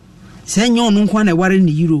se nyo no nkwa na ware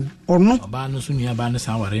ne yiro ono oba no so nua ba no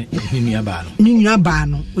san ware ni nua ba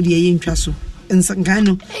no o de ye ntwa so nsan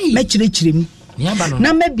no me kyerɛkyerɛ mu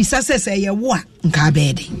na me bisa se ye wo a nka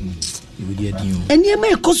be de eni ma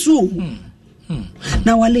ekoso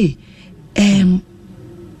na wale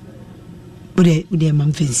Ude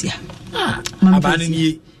mamfensia. Abani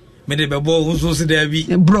ni me de bebo hunso se da bi.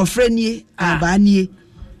 Brofra ni abani.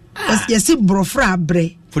 Yesi brofra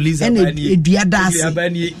abre. Police abani. Edua da ase.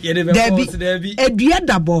 Abani ye de bebo se da bi. Edua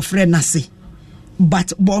da brofra na se.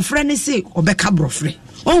 But brofra ni se obeka brofra.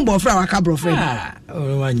 On brofra waka brofra.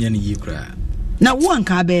 O ma nya ni yi kra. Na wo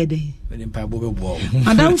anka be de. Me pa bo be bo.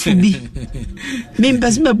 Madam Fubi. Me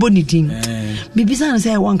mpese me bonitin. Me bisa na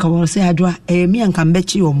say wo anka wo say adwa mi anka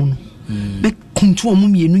mbechi omu no. Be kuntu omu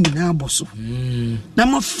mienu nyina aboso na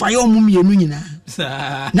ma faye omu mienu nyina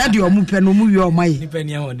na de omu pe no mu wi omaye ni pe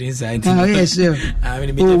ni awon den side yes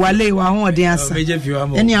o wale wa ho den asa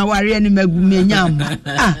eni aware ni magu menyam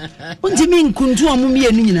unti min kuntu omu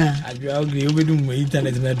mienu nyina adwa ogre obedu mu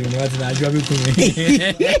internet na do what na adwa be kumi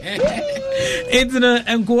etna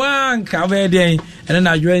enkoa nka be den ene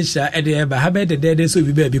na adwa nsha e de ba ha be de so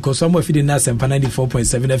bi because some of it na Sempa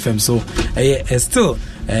 94.7 FM so still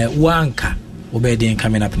wanka obedient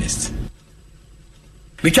coming up next.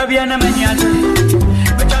 We can be an amania,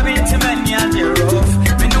 we can be intimania, dear of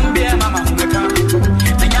Menumbia, Mamma,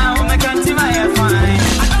 and now I can't see my fine.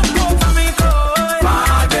 I don't go for me,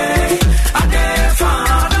 Friday, I dare fine.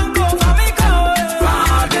 I don't go for me,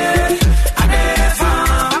 Friday, I dare fine.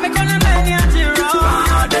 I'm a conamania, dear of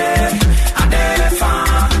Friday, I dare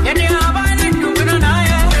fine. And you have I didn't do it on I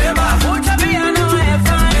ever. What have you know I have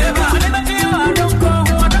fine? I don't go,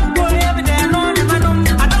 I don't go every day alone in my room.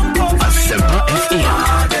 I don't go for me. Sempa FM.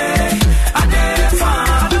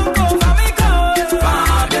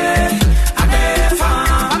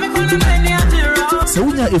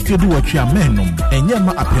 If you do what you are menum and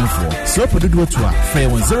yama append for, so for the do to a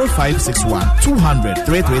frame 0561 200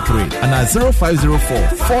 333 and 0504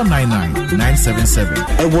 499 977.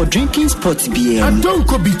 And what drinking spots be and don't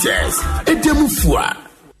go bitters. A demufua.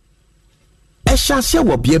 A shasha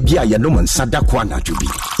will be a beer, ya no man sadakwana to be.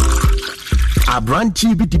 A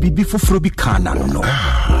branchi be for Frobi Kana no.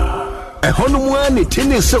 A honumwan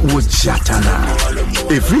tennis was Jatana.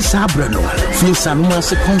 Every sabrano,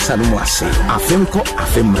 Finsanumase Consanumase, Afemco,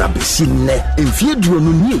 Afemrabesine, and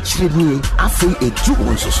Fiedronu Nichini, Afe a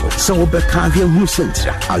Juonso, so Becavia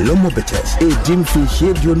Musentra, Alomo Betes, a dim fish,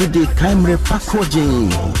 Dionide, Camre Pacoje,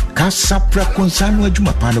 Casapra Consano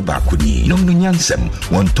Jumapano Bakuni, Nonyansem,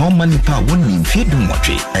 one Tom Manipa, one in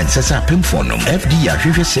Fiedumotre, and Sasa Pimfonum, FD,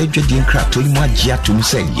 River Saja Din Kratulma Giatum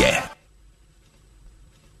say, yeah.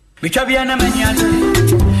 We can be an amania,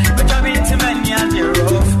 we can be intimania, dear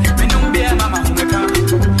of Menumbia, Mamma,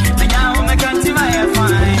 and now I can't see my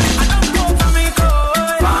fine. I don't go for me,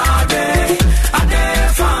 Friday, I dare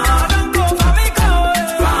fine. I don't go for me,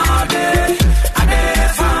 Friday, I dare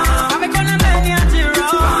fine. I'm a conamania, dear of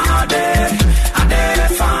Friday, I dare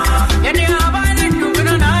fine. And you have I didn't do it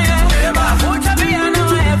on I ever. What have you know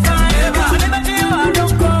I have fine? I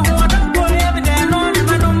don't go every day alone in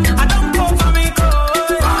my room. I don't go for me,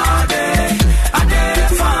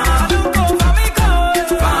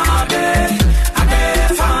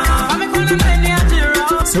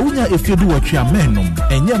 if you do what you are menum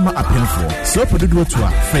and yama append for, so for the do to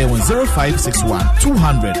a frame 0561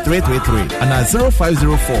 200 333 and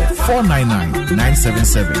 0504 499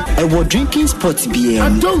 977. And what drinking spots be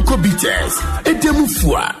and don't go bitters. A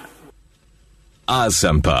demufua.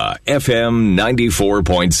 Sempa FM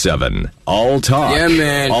 94.7. All talk, yeah,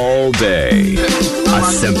 man. All day.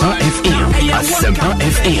 Sempa FM. Sempa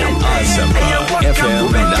FM. Sempa FM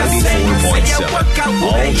 94.7.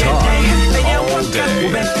 All talk, all day.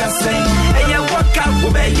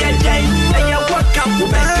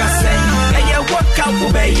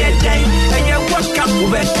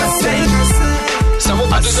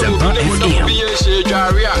 Sempa FM.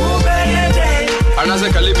 Anaza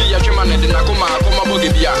kalebi ya chuma na dina kuma akoma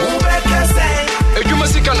bogibia ejuma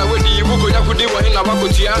sika na wedi ibugo nyakudi wa hina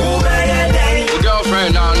bakotia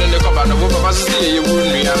girlfriend na nene koba na boba basisi ye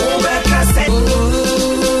wunua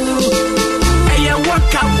eye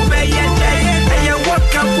waka ubeye day eye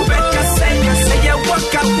waka ubeka say eye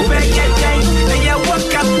waka ubeye day eye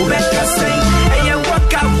waka ubeka say eye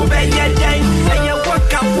waka ubeye day eye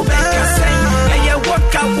waka ubeka say eye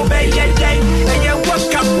waka ubeye day eye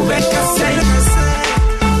waka ubeka say.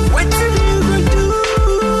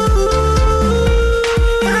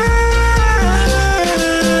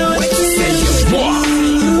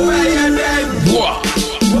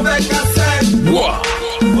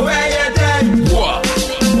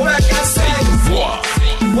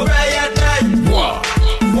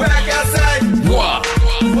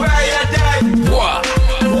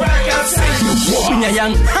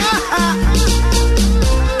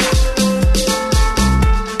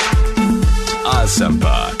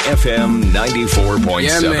 Asempa FM 94.7.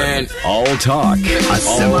 Yeah, man. All talk.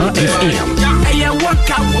 Asempa FM. Hey, walk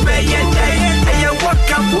out, obey your day. Hey,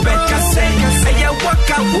 walk out, obey Kassay. Hey, walk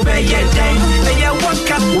out, obey your day. Hey,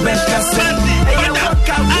 walk out, obey Kassay. Hey, walk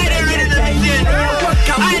out, obey your day. Hey, walk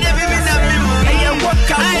out, I never been a member. Hey,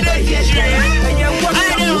 walk out, obey your day. Hey, walk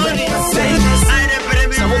out, obey Kassay. I never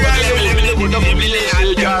been a member.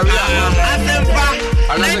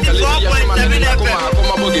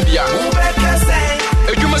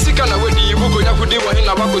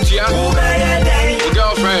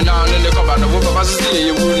 Girlfriend now in the cover no papa say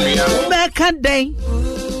you wouldn't back a day.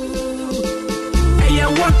 Hey,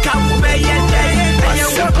 walk out, obey your day. Hey,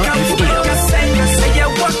 walk out, obey Kassay. Hey,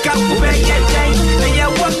 walk out, obey your day. Hey,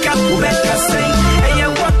 walk out, obey Kassay. Hey,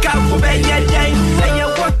 walk out, obey your day. Hey,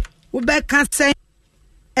 walk Obey Kassay.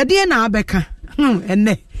 Ede na abeka.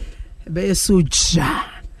 Ene. Be so ja.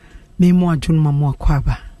 Me mo adwun mamo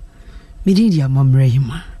akwaba. Me di dia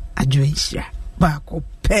mamrehima. Adwensia. Ba ko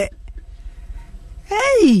pe.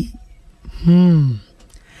 Hey.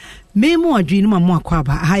 Me mo adwun mamo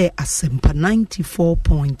akwaba. Haye Asempa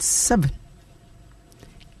 94.7.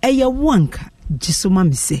 Eya wanka jisoma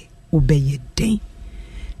me se obeye den.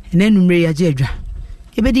 Ene numre ya jedwa.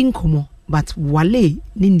 Ebedi nkomo but wale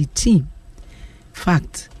ni team.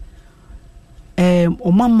 Fact.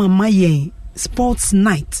 Omama maye sports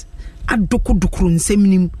night adokudukuru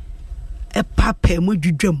nseminim papa mo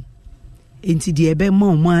dwudwam enti de ebe ma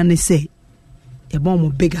oma ne se e ba mo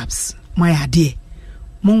big ups my ade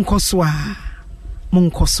monkoso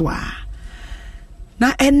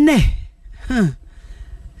na enne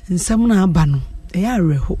nsem na aba no e ya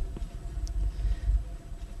reho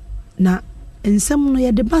na nsem no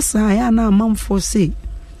ye de basa ya na amamfo se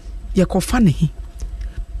ye kofa ne hi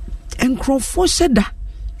enkrofo sheda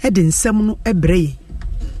e de nsem no ebreye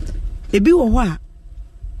ebi wo ho a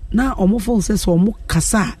na omofo se so omo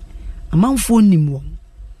kasa amanfo nim wo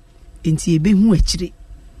enti ebe hu akire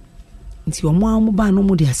enti omo amoba no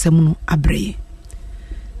mo de asem no abreye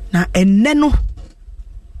na enne no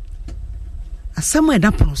asem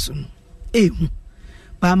eda proso no ehu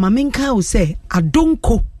ba mamenka wo se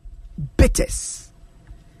adonko bitters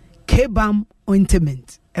kebam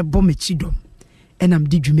ointment ebo mechidom enam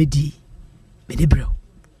di dwumedi medebro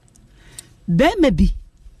be mebi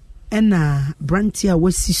ena brantia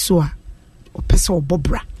wasi so a opese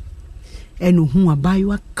obobra eno hu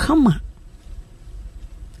abayo kama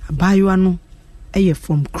abayo no eye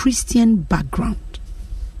from Christian background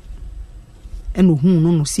eno hu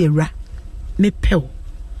no se ra me pew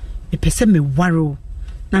me pese me waro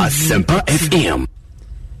na Asempa FM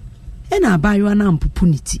ena abayo na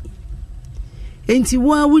ampupuniti enti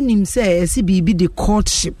wa wunim se esi bibi the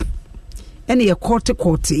courtship ene ye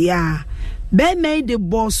court ya be made the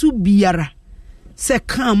bossu biara se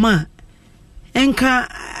kama enka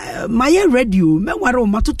maye radio me ware o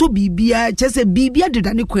matoto bibia chese bibia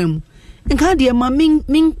dedane kwam enka de ma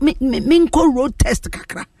min ko road test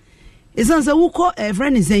kakra esanse wo ko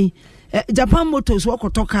friend is Japan Motors wo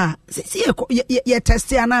kotoka si ye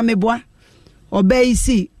test ya na meboa obey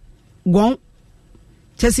si gon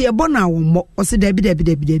chese ye bona wo mo o se dabi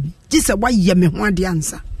gise wa ye me ho ade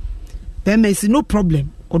ansa be me si no problem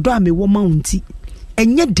odo ame wo maunti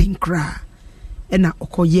enye dinkra ena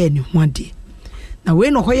okoye ne ho ade na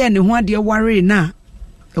we no koye ne ho ade ware na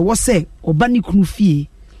e wo se oba ne kunu fie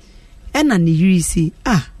ena ne yiri si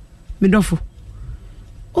medofo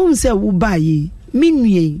o se wo baaye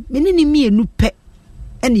minue menini mienu pe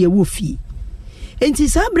ena ye wo fie enti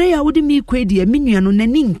sabre ya wo de mi kwedi minua no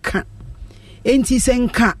nani nka enti se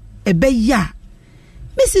nka ebe ya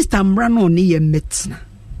me sister mra no ne ye metna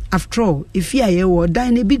after all if ya ye wo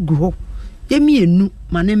dan ne big ho ye mienu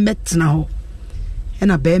mane metna ho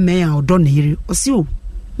ena be me ya odo ne yiri o si o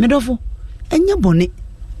medofo enye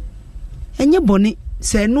bone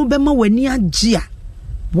se no be ma wani agea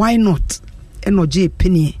why not eno je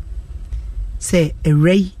penie se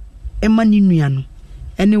erei ema ni nua no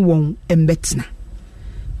ene won embetna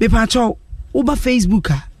be pa cho uba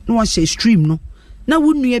Facebook no wa share stream no na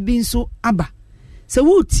wo nua bi nso aba se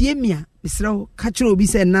wo tie mia misrawo ka kire obi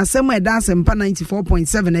se na asem eda Asempa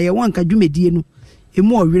 94.7 e ye wanka dwumedie no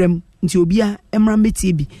emu owerem nti obia emra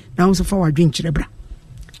metie bi na wo so fa wadwen kire bra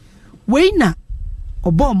weina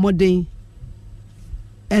obo moden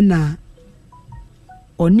ena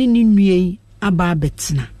oni ni nua aba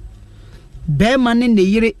betena be ma ne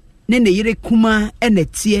yire ne ne yere kuma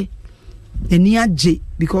enetie eni agye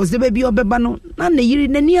because the baby obeba no na ne yere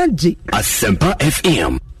nani agye Asempa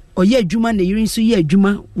FM oye adwuma ne yere nso ye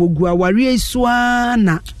adwuma wogu aware esuaa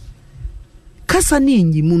na kasa ne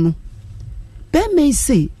enyimu no be me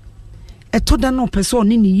say etoda no person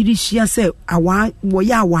ne yiri hia se awa wo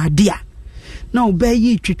ya awade a na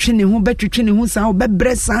obayi twetwe ne ho betwetwe ne ho sa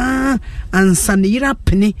obebre sa ansa ne yira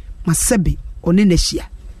pene masebe one na hia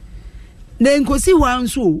na nkosi hwa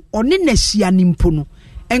nso one na hia ni mpo no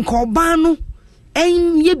enka oba no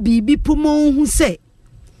enye bibi pomo hu se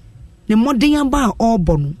ne modern aba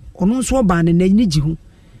obo no ono nso oba ne nani gi hu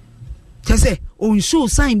tese on show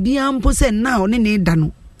sign bia mpo se na one ne da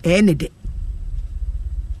no ne de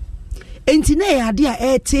enti na ya ade a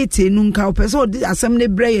etete nu nka opeso de asem ne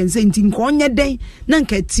brain se enti nka onye den na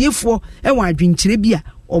nka tiefo e wa adwenkyere bia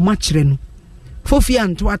o ma kyere no fofi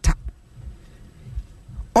anto ata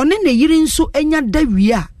one ne yiri nso enya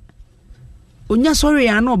dawie a onya sorry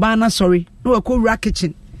ana oba na sorry no akowura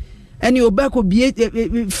kitchen eni obako bie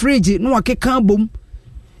fridge no akeka bom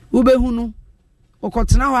ubehu no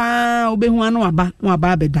okotena wa ubehu ana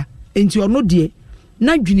waba beda enti ono de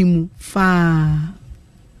na dwene mu fa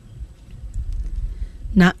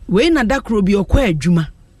na we na dakro bi okwa adwuma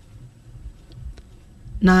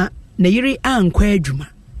na yiri ankwa adwuma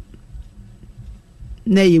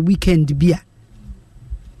na ye weekend bia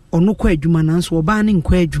ono kwa adwuma na nso oba ne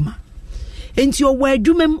nkwa adwuma enti owa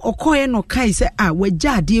adwumam okoye no kai se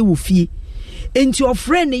wagya ade wo fie enti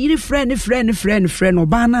ofre ne yiri frɛ no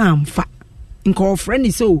oba na amfa nka ofre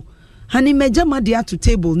ne so hani megya made ato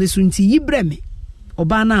table ne so nti yibre me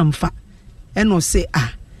oba na amfa eno se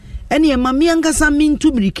ene mami angasa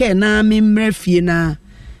mintu mirike na memre fie na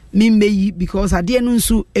mimmeyi because ade no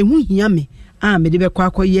nso ehu hia me me de bekwa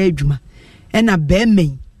akoye adwuma ena be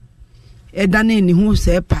men edane ne hu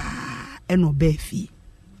se pa eno be fie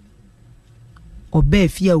oba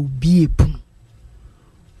fie a obie punu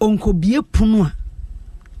onko bie punu a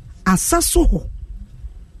asaso ho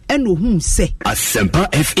eno hu se Asempa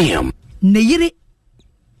FM ne yire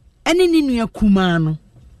ene ni nua kuma no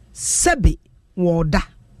sebe woda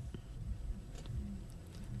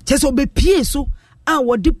cheso be pie so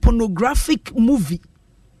wo di pornographic movie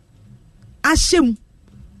ashem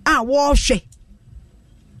wo hwe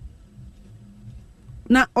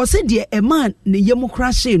na ose de e man ne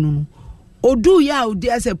yemukra hye no odu ya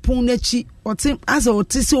odi ase pon nachi ote ase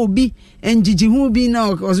ote se obi enjiji hu bi na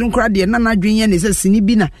ozunkra de na nadwen ye ne se sini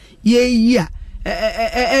bi na ye yi a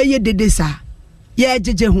ye dede sa ye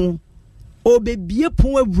jeje hu obebie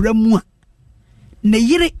pon awura mu a ne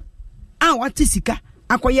yire wate sika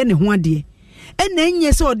akoye ne ho ade ena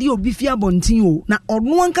enye se odi obi fi abontin o na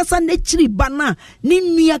ono ankasa na chiri ba na ne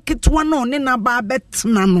nua ketwa na one na ba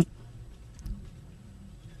betena no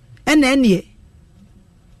ena ene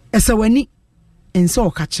esawani enso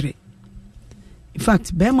okachire in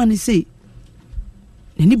fact be man say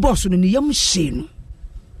ni boss no ni yam hye no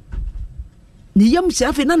ni yam hye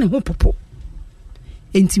afi na ne ho popo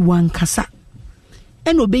enti wankasa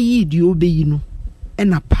ena obeyi di obeyi no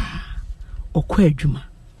ena pa okwa adwuma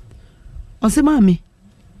onse maame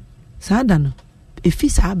saada no efi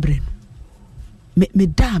saabre no me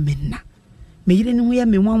da me na me yire ne ho ya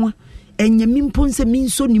me nwanwa enya mi mponse mi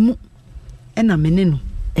nso ni mu ena me ne no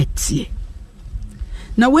etie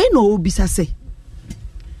na we no obisa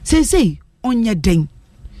sei onye den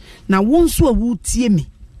na wonso a wutie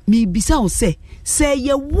me bisa o se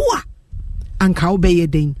ye wo a anka wo be ye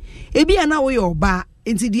den ebi ana wo ye oba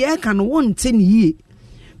enti de e ka no wonte ne yie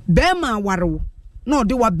be ma ware na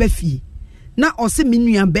ode wa bafie na ose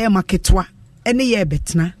menua be ma ketwa ene ye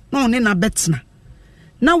betena na one na betena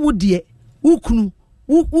na wo de wukunu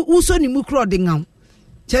wo so ni mu kro de ngam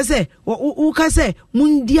chese wo ka se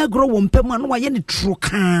mundi agro wo mpema no waye ne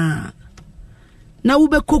troka na wo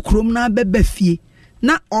be kokrom na bebafie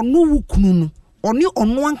na ono wukunu no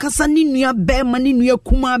ono ankasa ni nua be ma ni nua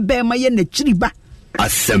kuma be ma ye na chiriba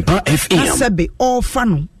Asempa FM asebe ofa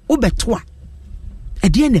no wo betoa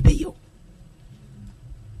ede ne be yo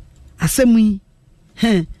asemi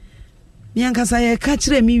mi ankasa ye ka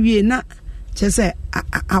kire mi wie na chese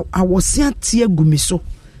awosia tie gumiso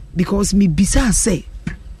because mi bisa say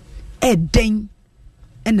eden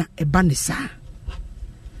ena ebanisa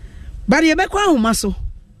bari ebekwa ahoma so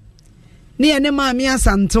ne ene maami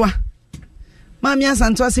asantoa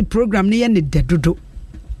si program ne ye ne dedodo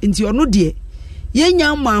nti ono de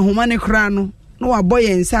yenya ma ahoma ne kra no no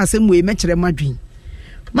waboye nsa asem we mekere madwin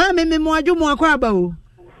maami me mo adwo mo akwa ba o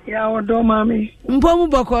ya odo maami mpomu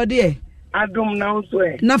boko de adom na nso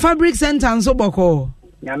na fabric center nso boko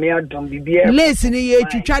nyame adom bibia lace ni ye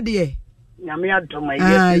twitwa de nyame adoma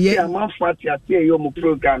yɛ amanfo ate yɛ mu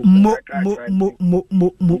program mo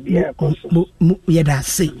yɛda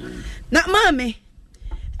se na maame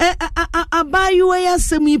abayewa yɛ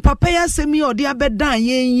asɛm yi papa yɛ asɛm yi ɔde abɛdan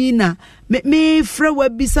yɛn yi na me frɛ wa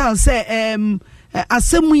bisa sɛ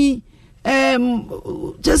asɛm yi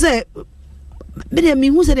kyɛ sɛ bɛdeɛ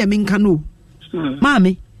mehu sɛ deɛ menka no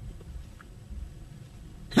maame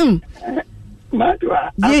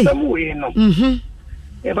madwa asɛm wei no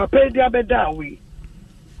papa yɛ de abɛdan wei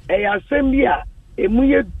ɛyɛ asɛm bi a ɛmu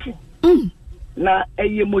yɛ du na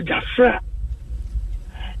ɛyɛ mogyafra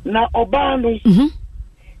na ɔbaa no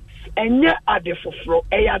ɛnyɛ ade foforɔ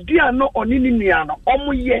ɛyɛ ade a no ɔne ne nua no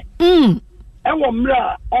ɔmo yɛ ɛwɔ mmerɛ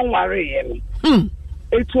a ɔnwareeɛ no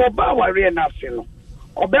ɛtu ɔbaa wareɛ no ase no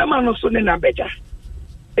ɔbɛrima no so ne nabɛgya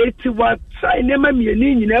ɛti wasae nneɛma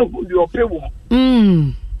mmienu nyinaa ahu deɛ ɔpɛ wɔ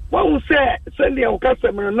mu wahu sɛ sɛdeɛ woka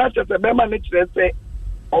sɛm no na kyerɛ sɛ bɛrima no kyerɛ sɛ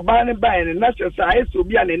ɔbaa no baeɛ no na kyerɛ sɛ ayɛ sɛ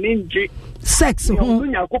obi a n'ani ngye sex ho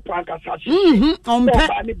nyankopɔn ankasa hyehyɛ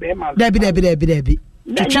ɔbaa ne bɛrima no dabi na ɛnyɛ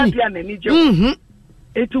deɛ a n'ani gye ho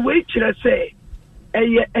ɛti wei kyerɛ sɛ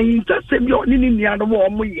ɛyɛ ɛyintasɛm bi a ɔne ne nua no wɔ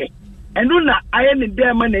ɔmo yɛ ɛno na ayɛ ne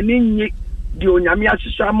dɛn ma n'ani nye deɛ onyame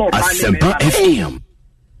ahyehyɛ ama ɔbaa ne bɛrima no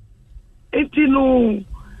ɛti no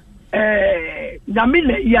nyame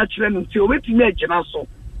na yi akyerɛ no nti obɛtumi agyina so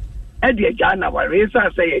ɛde agya na ware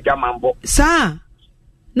ɛsiane sɛ yɛ agyamambɔ saa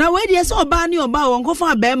na wɔadiɛ sɛ ɔbaa ne ɔbaa wɔn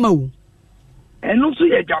kɔfa bɛrima wo ɛno nso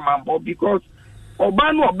yɛ agyamambɔ because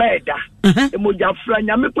ɔbaa no ɔbaa ɛda emogyafra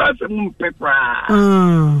nyame kɔ asɛm mpɛ koraa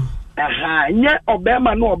nyɛ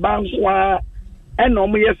ɔbɛrima no ɔbaa nso a ɛna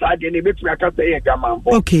ɔmo yɛ saa deɛ na ɛbɛtumi aka sɛ yɛ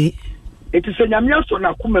agyamambɔ ɛti sɛ nyame asɔ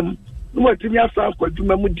n'akoma mu na watumi asa akɔ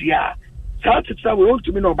adwuma mu di a saa tetera wɔ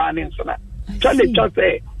ɔntumi na ɔbaa ne nsena twa ne twa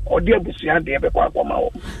sɛ ɔde abusua deɛ bɛkɔ akɔma wɔ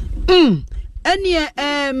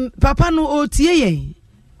ɛneɛ papa no ɔtie yɛn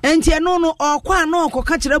ɛnti ɛno no ɔkɔ a na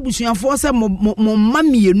ɔkɔka kyerɛ abusuafoɔ sɛ mo mma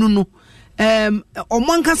mmienu no ɔmo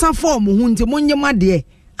ankasa fɔɔ mo ho nti monyɛ mo adeɛ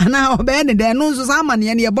anaa ɔbɛyɛ ne dɛ ɛno nso saa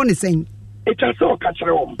amanneɛ no yɛbɔ ne sɛn ɛtwa sɛ ɔka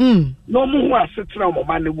kyerɛ wɔm na ɔmo ho asetena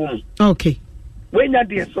ɔmɔma no wɔ mu woanya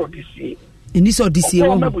deɛ sɛ ɔde sie ɛni sɛ ɔde sie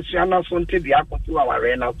wɔ mu abusua no so nte deɛ akɔsi wɔ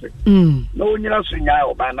awareɛ no ase na ɔnyina so nyaa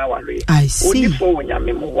ɔbaa no awareɛ ɔnifɔ wɔ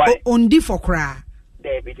nyame mu wae ɔndifɔ koraa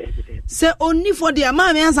sɛ ɔnifɔ deɛ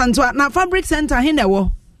maame asanto a na fabric center he na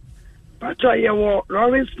ɛwɔ patro yɛwɔ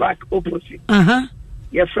Lawrence Park opposite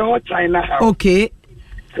yɛfrɛ hɔ China House sɛ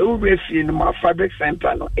wowurɛ fie no ma fabric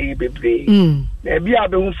center no ɛyɛ bebree na ebi a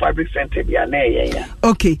bɛhu fabric center bi a na ɛyɛ ya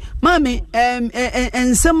maame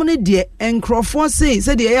nsɛm no deɛ nkurɔfoɔ se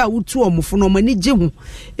sɛdeɛ ɛyɛ a wotu ɔmofo no ɔmani gye ho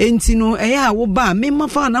enti no ɛyɛ a woba a memma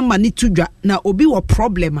fa na ma ne to dwa na obi wɔ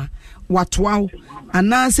problem a watoa wo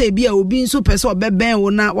anaasɛ ebi a obi nso pɛ sɛ ɔbɛbɛn wo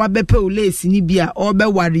na wabɛpɛ wo lace ni bi a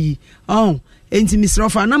ɔbɛware yi enti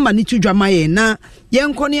misrofa na ma ne to dwa ma yɛ na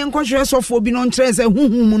yɛnkɔ ne yɛnkɔhwɛ sɔfoɔ bi no nkyerɛ sɛ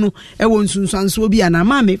huhu mu no ɛwɔ nsunsuansoɔ bi ana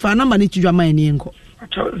maame fa na ma ne to dwa ma yɛ ne yɛnkɔ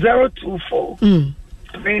 024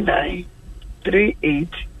 39 38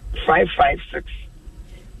 556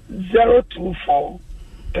 024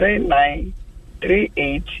 39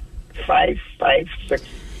 38 556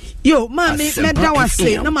 yo maame mɛda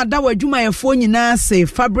wase na mada w'adwumayɛfoɔ nyinaa se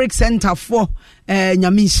fabric center for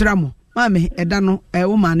nyame nhyira mo maame ɛda no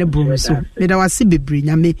wo ma ne brom so mɛda wase bebree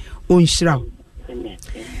nyame ɔnhyira wo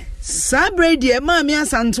saa bere deɛ maame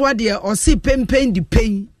asantoa deɛ ɔse pempen di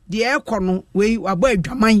pen deɛ ɛkɔ no wei wabɔ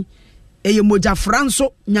adwaman ɛyɛ mogyafra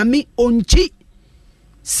nso nyame ɔnkyi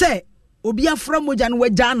sɛ obi afra mogya no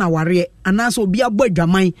wagya na wareɛ anaasɛ obi abɔ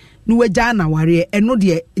adwaman no wagya na wareɛ ɛno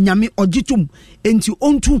deɛ nyame ɔgyetum enti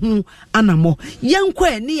ɔntu ho anamɔ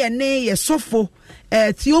yɛnkɔ ne yɛne yɛsɔfo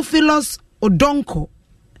Theophilus Odonko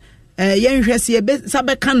yɛnhwɛ sɛ yɛbɛsa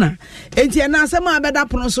bɛka na enti ɛna asɛm a bɛda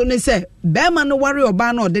pono so ne sɛ bɛrima no ware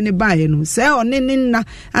ɔbaa na ɔde ne baeɛ no sɛ ɔne ne nna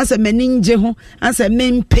asɛ m'ani ngye ho asɛ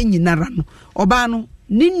mempɛ nyinara no ɔbaa no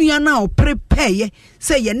ne nua no a ɔprepɛɛyɛ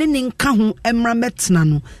sɛ yɛne ne nka ho mmra mɛtena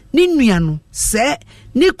no ne nua no sɛ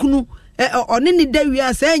ne kunu ɔne ne da wie a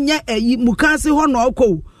sɛ ɛnyɛ mukaase hɔ na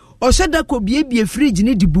ɔkɔ ɔhyɛ da kɔ biebie fridge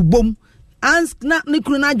ne de bubom na ne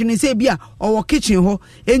kunu no adwene sɛ bi a ɔwɔ kitchen hɔ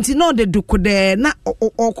enti na ɔde dokodɛɛ na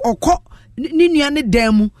ɔkɔ ne nua ne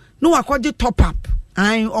dan mu na wakɔgye top up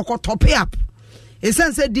ɔkɔ top up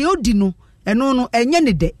ɛsiane sɛ deɛ ɔdi no ɛno no ɛnyɛ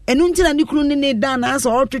ne dɛ ɛno nti na ne kunu ne da na asɛ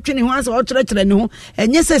ɔtwetwe ne ho asɛ ɔkyerɛkyerɛ ne ho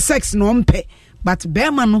ɛnyɛ sɛ sex na ɔmpɛ but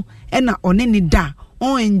bɛrima no ɛna ɔne ne da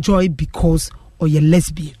enjoy because ɔyɛ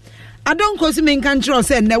lesbian adonko si menka nkyerɛ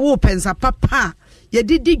sɛ nnɛ wo pensa papa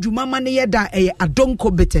yɛdidi dwuma ma ne yɛda ɛyɛ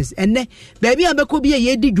adonko bitters ɛnɛ baabi a bɛkɔ bi a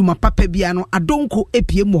yɛdi dwuma papa bia no adonko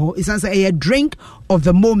epie mu hɔ ɛsiane sɛ ɛyɛ drink of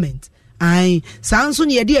the moment ai sanso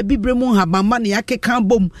ne yede abibre mu habamba ne yakeka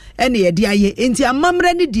bom ene yede aye enti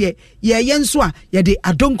amamre ne de ye nso a yede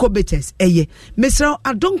adonko bitters eye mesra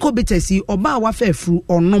adonko bitters yi oba wa fa afuru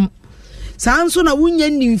onom sanso na wunya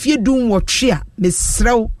nimfie dun wotwe a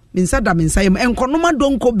mesra minsada minsayem enkonom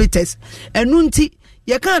adonko bitters enu nti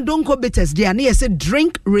ye kan adonko bitters de ane ye say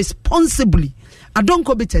drink responsibly.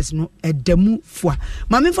 Adonko bitters no edamu fua.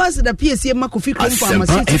 Mami fast da PSC Makofi Krom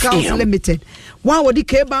Pharmaceuticals Limited. Wa wodi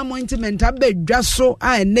keba ointment abedwa so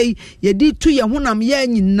a enei ye di tu ye honam ye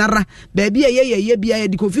nyinara. Baabi ye bia ye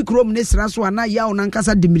di Kofi Krom ne sra so ana ya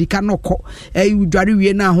onankasa dimirika nokọ. Udware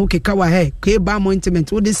wie na ho keka wa he keba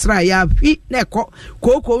ointment wo di sra ya hwi na ekọ.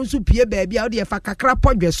 Koko nso pie baabi a wo di fa kakra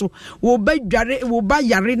podwe so. Wo ba dware wo ba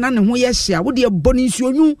yare na ne ho ye hia. Wo di boni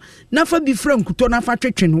nsuonyu na fa bi fra nkuto na fa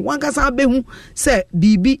twetwe no. Wankasa abehu se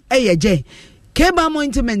bibi eyeje keba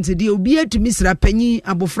ointment di obi atumi sra panyi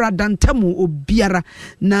abofra dantamu obiara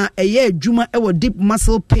na eye adwuma ewo deep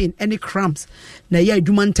muscle pain any cramps na eye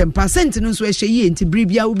adwuma 10% no so ehye yi enti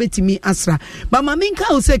bribia wo betimi asra ba maminka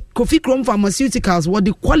o se Kofi Krom Pharmaceuticals what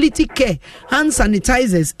the quality care hand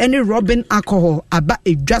sanitizers any rubbing alcohol aba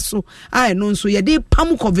edwaso ai no so ye de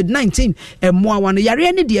pam COVID-19 emoa wan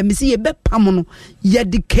yare ne de misi ye be pam no ye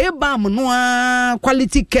de keba no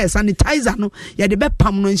quality care sanitizer no ye de be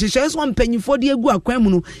pam no nhyehyɛ so mpanyifo de egu akwan mu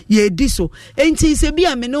no ye di so enti se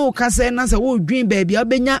bia me no kase na se wo dwin baabi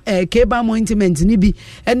obenya keba ointment ni bi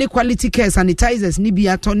any quality care sanitizers ni bi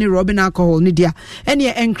atone rubbing alcohol ni dia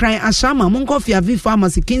ene enkran ashama Monkofi Avi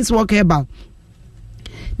Pharmacy Kingswalk Herbal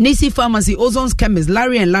Nisi Pharmacy, Ozon's Chemist,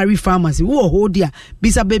 Larry and Larry Pharmacy, wo hodia,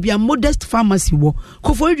 bisa baby a Modest Pharmacy wo,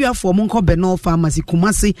 Koforidua for Monko Benol Pharmacy,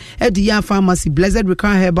 Kumasi, Edia Pharmacy, Blessed Recur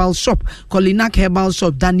Herbal Shop, Kolinak Herbal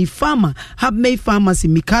Shop, Danny Pharma, Habmay Pharmacy,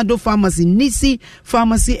 Mikado Pharmacy, Nisi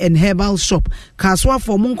Pharmacy and Herbal Shop, Kaswa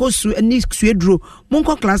for Monko Suedro,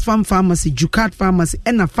 Monko Class Farm Pharmacy, Jukat Pharmacy,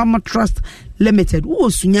 and a Pharma Trust Limited,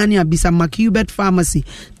 Sunyani Abisa Macubet Pharmacy,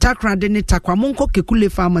 Takra Dene Takwa Monko Kekule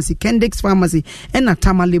Pharmacy, Kendix Pharmacy, and a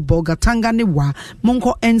Tamale Boga Tangane Wa,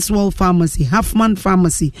 Monko Enswell Pharmacy, Huffman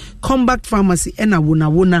Pharmacy, Combat Pharmacy, and a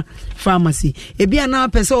Wuna Pharmacy. Ebia na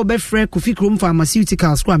pesa obefre Kofi Krom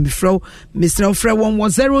Pharmaceuticals kwa mifro, Mr. Ofre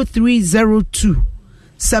 10302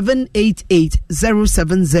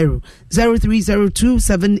 788-070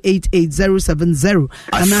 0302-788-070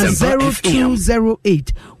 and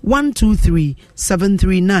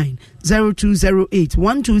 0208-123-739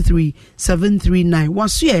 0208-123-739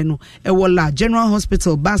 wasuye no ewola General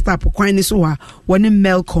Hospital Basta Pokwane so ha woni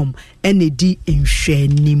Melcom enedi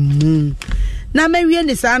enhwanimu na mewie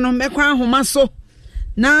ne sa no mekwa ahoma so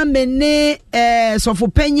na mene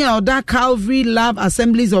Sofopenya Oda Calvary Love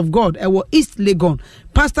Assemblies of God ewo East Legon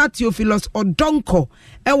Pastor Theophilus Odonko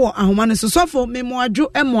ewo ahomane so sofo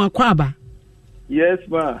memoadwo emo akwaba. Yes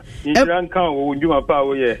ma insuran kan wo nduma pa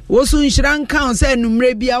wo ye wo so insuran kan se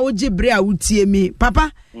enumre bia wo gibre a wutie mi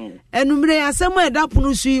papa enumre asem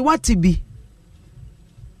edapono sui watibi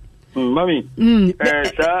mami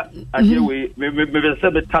sir ajewe me say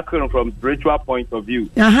be tackle from spiritual point of view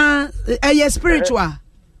yes spiritual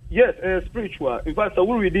yes spiritual in fact so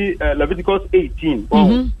we read Leviticus 18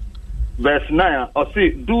 verse 9 or say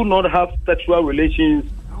do not have sexual relations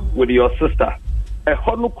with your sister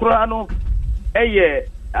honukra no eye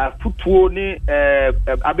futuo ni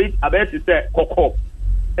abeti say koko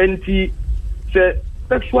enti say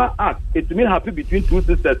sexual act it mean happy between two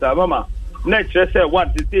sisters mama nature say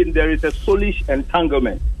one to say there is a soulish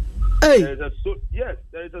entanglement there is a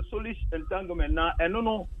soulish entanglement now and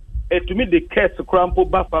no to me the curse crampo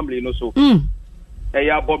ba family no so a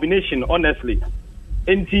abomination honestly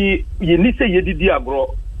enti you need say you did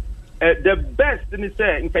agro the best thing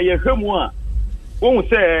say nka ye hwemu a won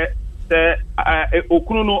say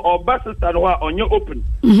okunu no oba sister no onye open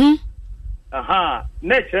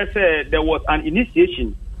nature say there was an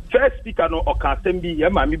initiation first speaker no okasembi ye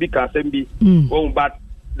mami bi kasembi but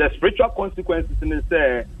the spiritual consequences in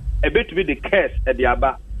say a bit to be the curse at the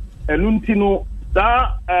aba enunti no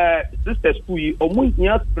sisters who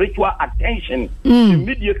omunya spiritual attention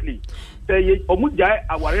immediately say omujai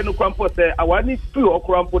aware no kwampo say awani free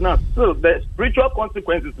okrampo na still the spiritual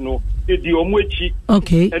consequences no e di omuechi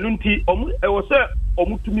enunti e wo say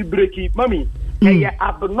omutumi breaki mami eye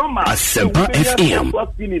abnormal Asempa FM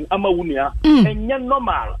feeling amawunia enye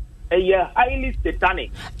normal eye highly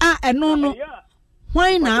satanic no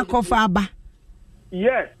why na akofa aba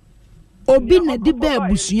yes obi na di ba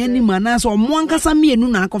abusua ni mana so omo ankasa mienu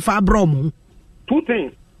na akofa abrom two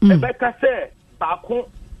things ebeka say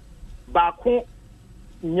baako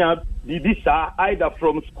nya didi sa either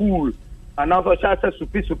from school and also chance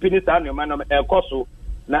supi ni sa no man ekoso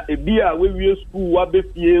na ebia we school wa be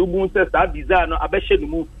fie ubu say that design no abehye no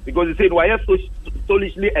mu because he said why so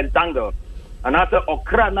solidly entangled and after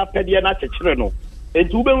okra na pede na chechire no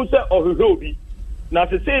enti ube hu say ohwehwe obi na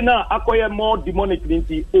se say na akoye more demonic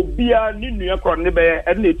nti obia ni nua kro ne be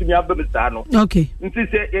e na etumi abemisa no okay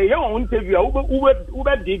nti say ye on interview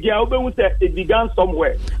ube digia ube hu say it began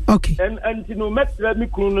somewhere okay and no metre mi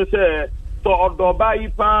kunu no say to odoba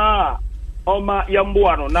ipa Oma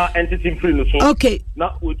yamboa no na entity free no so okay na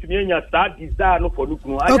otumi anya start desire no for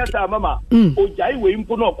nukunu anya sa mama ojai we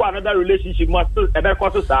impo no kwa another relationship must ebe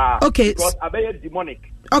kwaso sa okay because abeye demonic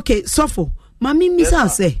okay sofo mami misa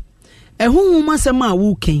say ehunhu masem a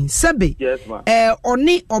wo ken sebe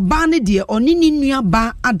oni oba ne de oni ni nua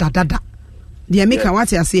ba adadada de meka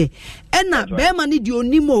wate ase ena be ma ne de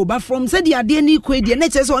onimo ba from se de ade ni kwe de na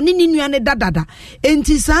chese oni ni nua ne dadada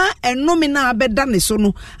enti sa enome na abeda ne so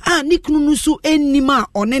no a ni kunu no so enima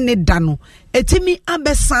one ne da no etimi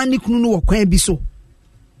abesa ni kunu no wokwan bi so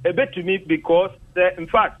ebetumi because in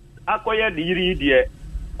fact akoye de yiri de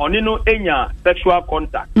oni no enya sexual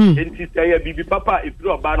contact enti say ya bibi papa if you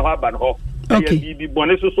oba no aba no okay bibi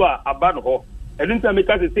bone so a aba no I didn't tell me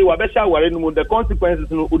because say wabesha ware no the consequences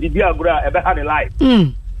no odidi agura ebe ha the life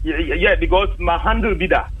yeah because my handle be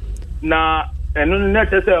that na eno na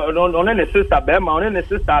say on ne sister be ma on ne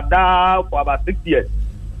sister da for about 6 years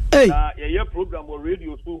na your program on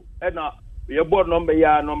radio so na your board number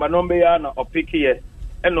ya na opiki here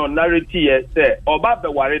and on narrative here say oba be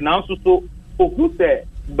ware na so ohu say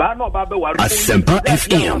ba na oba be ware Asempa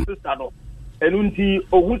FM enunti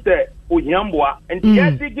ohu say ohiamboa and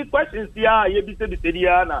yes the questions ya ye bi se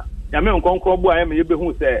dia na ya me nkonkro bo aye me ye be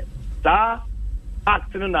hu say sa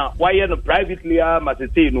acting na why no privately ma se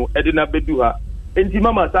say no e de na bedu ha enti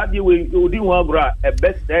mama sa de we odi hu agura e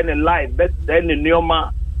best in life best in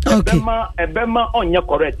neoma ebema onye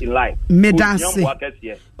correct in life medase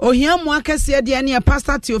ohiamu akese de ne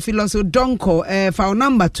pastor Theophilus Donko for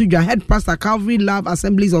number 2 head pastor Calvary Love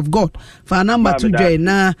Assemblies of God for number 2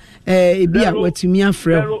 na ebia watumi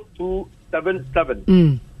afre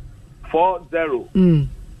 0277 40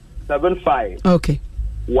 75 okay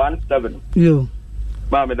 17 yo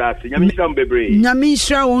Mama dasi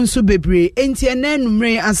nyamisha wonso bebre enti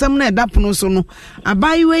enanumre asam na edapono so no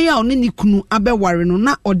abayiwe ya oni nikunu abeware no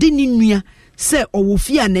na ode ni nua se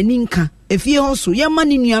owofia nani nka efie hoso yema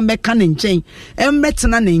ni nua meka ne nchen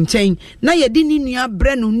embetena ne nchen na yedi ni nua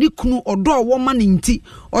bre no nikunu odo owo ma ne nti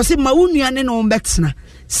o se ma wunua ne no mbetena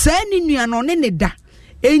se ni nua no ne da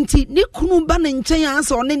enti nikunu ba ne nchen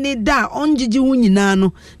asa one ne da onjiji hu nyina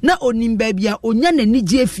no na onimba bia onya nani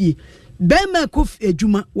je efie bema kof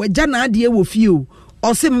ejuma waja na ade wo fie o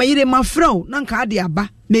ose mayire mafrao na nka ade aba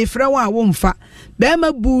me frao a wo mfa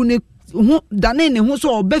bema bu ne hu dane ne hu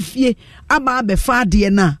so oba fie aba abefa ade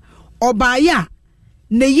na obaya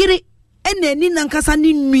ne yire enani na nkasa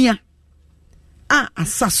ne nua a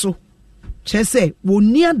asaso chese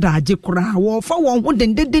woni adaje kura wo fa won ho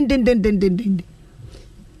den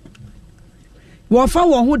wo fa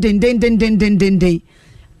won ho den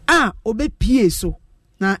a obepie so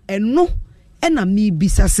na eno ena mi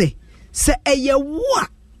bisa se eye wo a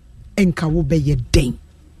enka wo beye den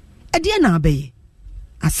ede na abeye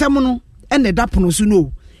asem no ene dapono so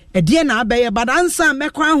no ede na abeye badansa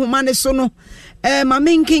mekwa ahoma ne so no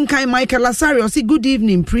maminkin kai Michael Lasario say good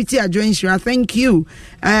evening pretty adjoinsure thank you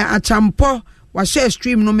achampo wa share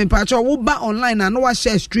stream no me pacho wo ba online na no wa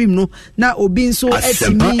share stream no na obi nso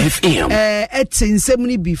etimi etinsem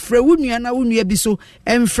ni bi frɛ wunua na wunua bi so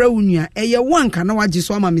emfrɛ wunua eye wanka na waji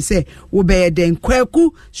so ama me say wo be den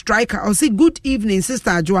kwaku striker I say good evening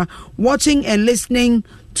sister Ajwa watching and listening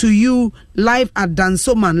to you live at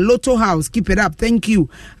Dansoman Lotto House. Keep it up. Thank you.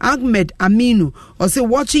 Ahmed Aminu. I say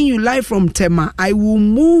watching you live from Tema. I will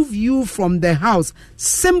move you from the house.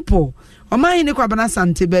 Simple. Omai ne kwabana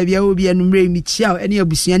sante baby obi anumre mi chia ene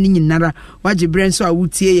abusua ni nyinara waje brenso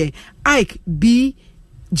awutie ye Ike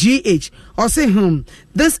BGH or say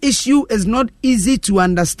this issue is not easy to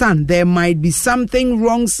understand. There might be something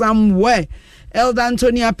wrong somewhere. Elder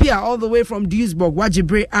Anthony Apia all the way from Duisburg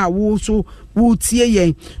wajibre a wo so wutie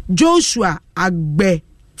ye Joshua Agbe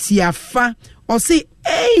Tiafa or say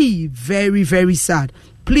hey very very sad.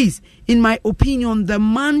 Please, in my opinion, the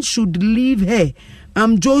man should leave her.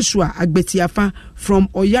 I'm Joshua Agbetiafa from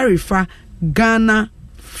Oyarifa, Ghana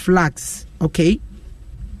Flags. Okay.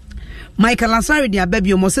 Michael Asari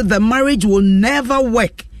Diabebi almost said the marriage will never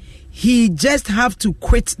work. He just have to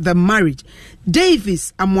quit the marriage.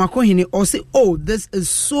 Davis Amwakohini also say, oh, this is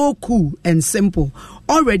so cool and simple.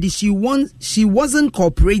 Already she wasn't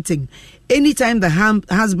cooperating. Anytime the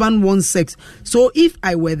husband wants sex. So if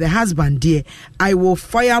I were the husband, dear, I will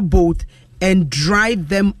fire both and drive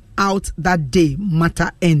them out that day.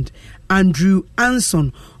 Matter end. Andrew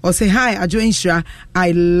Anson or say hi Ajo Inshira,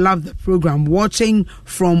 I love the program, watching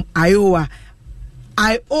from Iowa,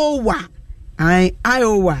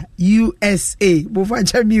 USA.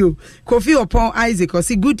 Kofi Opon Isaac or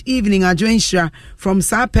say good evening Ajo Inshira from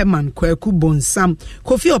Sapeman Kweku Bonsam.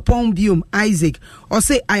 Kofi Opon Bium Isaac or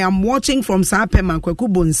say I am watching from Sapeman Kweku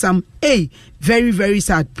Bonsam. Hey, very very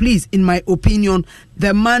sad. Please, in my opinion,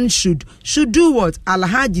 the man should do what?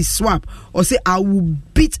 Alhaji swap or say I will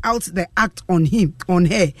beat out the act on him, on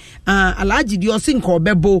her. Alhaji Diosin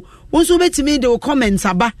Kobebo. Once we bet me the comments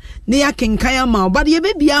aba near Kinkaya Mao, but ye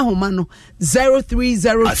baby ahomano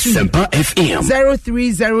 0302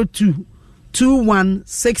 0302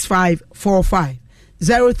 216545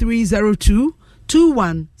 0302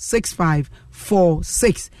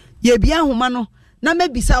 216546. Ye be ahomano na me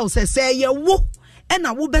bisa o say ye wo e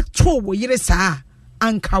na wo beto wo yire saa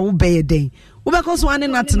anka wo be den wo be koso ane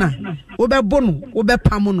natena wo be bono wo be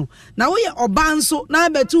pamono na wo ye oba nso na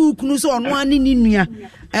beto ukunu so ono ane ni nua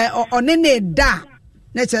one ne da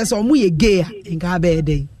na chese omu ye gay nka be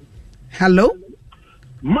den. Hello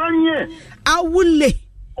manye awule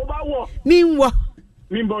obawo minwo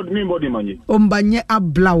minbody manye ombanye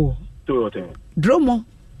ablawo Toyota dromo.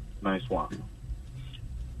 Nice one.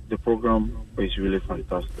 The program is really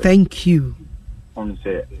fantastic. Thank you. On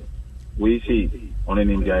say we see on an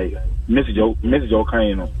enjoy message all kind,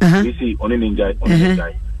 you know. We see on an enjoy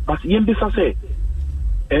but yembisa say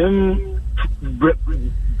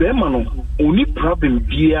Bemano only problem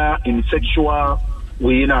beer in sexual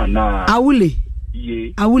way na awule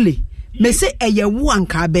me say eye wo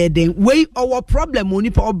anka beden we our problem oni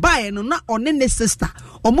pa obae no na one ne sister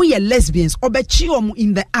omo ye lesbians obechi omo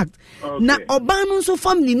in the act na oba no so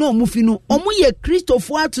family no omo fi no omo ye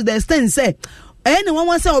Christopher to the extent say any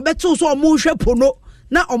one say obeto so omo hwe pono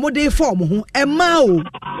na omo dey form ho ema o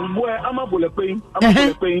boy amabole pein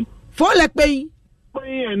for like pein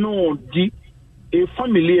no di a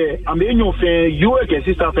family am enyo fe you a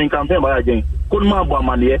sister fan campaign ba again ko ma bo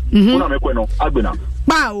amane una me kweno agbena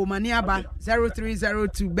ba o mani aba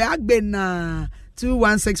 0302 be agbena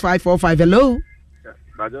 216545. Hello.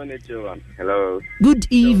 Hello. Good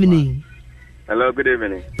evening. Hello, good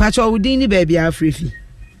evening. Pacho Udini baby Afrifi.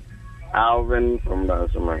 Alvin from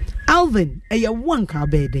Dansoman. Alvin, a one car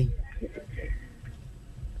bed.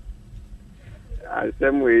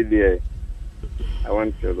 Same way there. I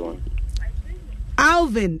want children.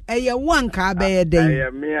 Alvin, a one car bed. I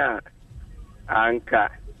am here. Anka.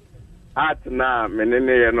 At na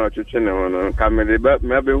menene no chuchene wono kamede ba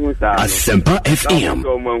mebe hu sa Asempa FM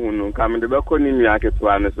ko mo hunu kamede ba ko ni nua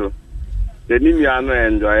ketua ne so de ni nua no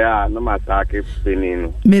enjoy a no matake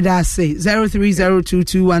penino me da say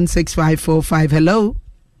 0302216545. Hello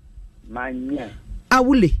manya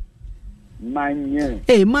awule manya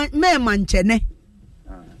me manchene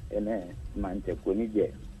ene manche ko ni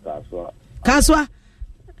je kaswa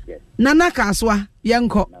yes nana kaswa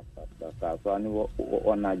yenko so ani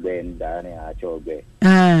ona gbe ndane a chobe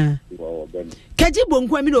kaji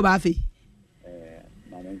bonku mi do ba fe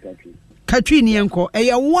mamen katri ni enko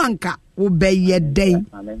eye wanka wo beye den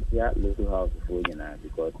mamen ya little house for nyina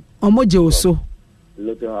because omoje oso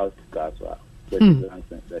little house kaswa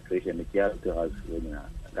the creation the little house for nyina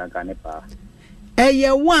kanka ne pa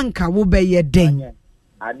eye wanka wo beye den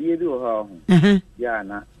ade bi wo ho ya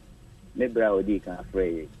na me bra odi kan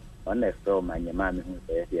afre on the store man your man who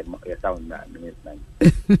says your sound that minister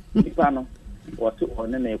ipano what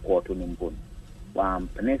on na quarter numbon one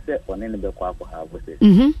penese on in the kwa have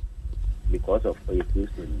because of a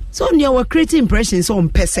Christian so you were creating impressions on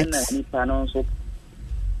persons ipano so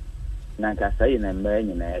na ka say na mba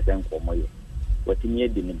nyina esen komoye watini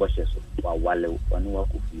edi ni boshe so wa wale oni wa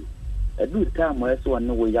kufi edu time we so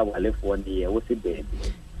on wo ya wale fo ni e wo se be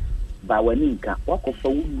ba wani nka wakofa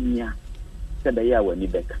wunia sebe ya wani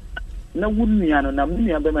beka na wunia no na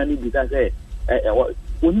munia be ma ni bisa se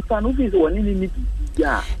oni pa no fi so wani ni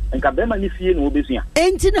ya nka be ma ni fie no obesua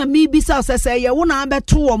enti na mi bisa se ye wo na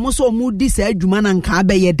abeto wo mo so mu di sa adwuma na nka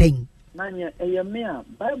abeye den manya eye me a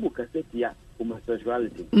bible kasetia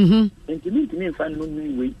homosexuality enti mi fa no mi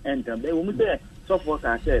we enta be wo mu se so for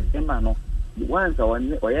ka se be ma no once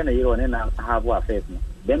one oya na yero na have affairs no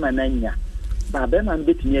be ma na nya ba be ma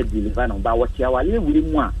betumi adeliver no ba wo tia wale wuri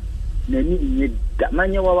mu a na ni nye da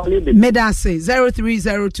manya wa wale be medase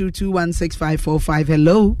 0302216545.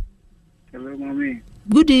 Hello. Hello mommy.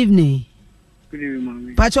 Good evening. Good evening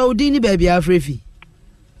mommy. Pacha udini baby Afrefi.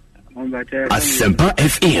 Asempa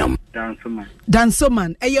FM.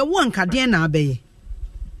 Dansoman eye won ka den na abeye.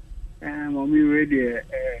 Mommy ready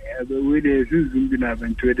we the zoom be na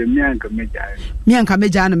bentu de mianka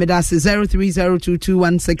meja na meda se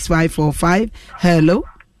 0302216545. Hello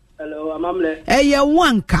amamle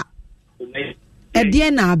wanka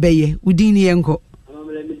edie na abeye udini yenko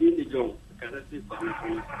amamle midini John karasi kwa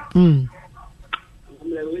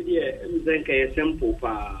amamle we die mzenka ye simple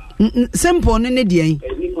pa simple ne die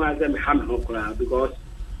ni kwa za me ha me hokra because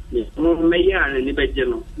me ya ni beje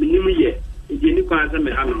no minim ye ni kwa za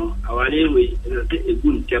me ha no awale we na te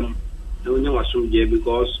eguntem na onye wasomje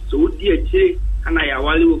because so udi eche kana ya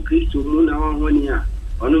wale wo Kristo mu na ho ni a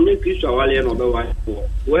ono me Kristo awale no be wa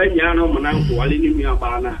we nya no mananko wale ni mi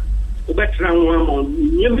abana obetra nwa mo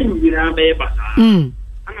nyemi nyira be basa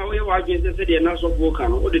ana we wa gbe se de na so boka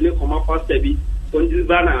no o de ne koma pastor bi onzi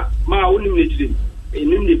bana ma woni mi tiri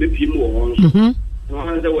enim ne be pim wo ho so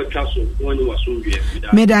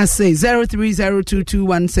Meda say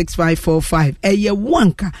 0302216545. Eye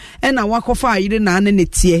wanka ena wakofa ayire na ane ne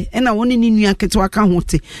tie ena woni ni nua ketewa ka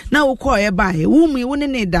hote na wo ko ye ba ye wo mu woni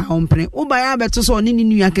ne da hompre wo ba ya beto so ni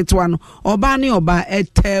nua ketewa no oba ne oba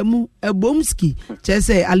etamu ebomski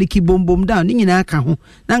chese aliki bombom down ni nyina ka ho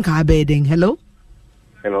na nka abeden. Hello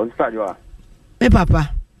Sajwa me papa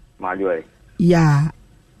Majwe ya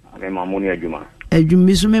me mamoni adwuma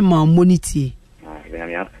so me mamoni tie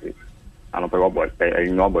ano pe wo pa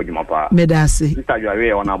medase Sajwa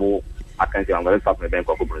we onabo akansi angale stop me ben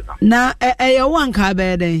ko bresa na wanka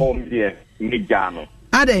abeden me jano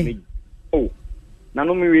ade na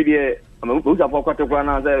no mi we die o ja for kwate kwa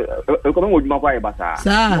na se ko mo adwuma kwa e basa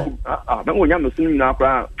sa ben wo nya no sunu na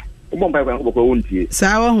kwa Ubomba kwa ngoko wontie.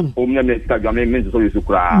 Sawa hu. Omnya me Sajwa me so yesu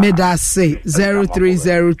kura. Medase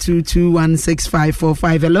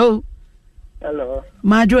 0302216545. Hello.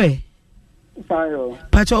 Majwe. Sayo.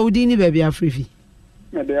 Pacho udini baby afrifi.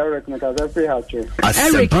 Me de Eric na ka free hacho.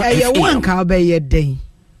 Eric wanka be ye den.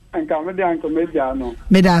 Anka me de anko me jano.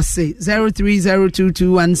 Medase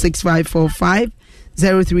 0302216545.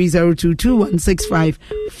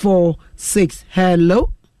 0302216546. Hello.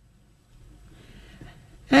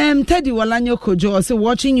 Teddy Walanyo Kojo, I say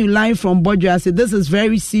watching you live from Bodjo. I said this is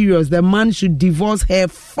very serious. The man should divorce her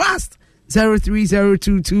fast.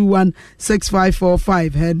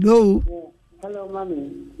 0302216545. Hello. Hello,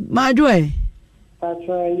 mommy. Majwe.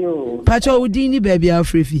 Pacho you. Pacho udini baby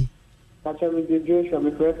afrifi. Pacho with Joshua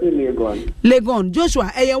me prefer Legon.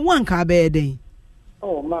 Joshua, one ka be.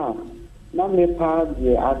 Oh ma. Na me pa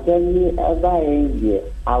die. I tell you ever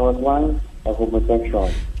I was once a homosexual.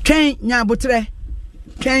 Train nyabutre.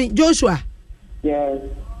 Joshua. Yes.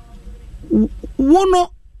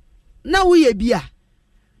 Wono na we bia.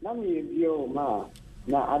 Na me bio ma.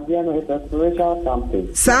 Na adiano is a spiritual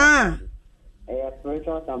something. Sa. A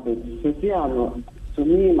spiritual something. To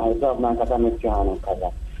me myself man kata me tiano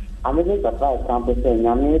kata. I'm even surprised campus saying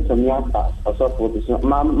nyame to me after also for this.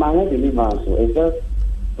 My deliverance is just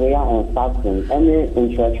prayer and fasting. Any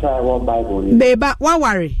intellectual Bible. Beba, what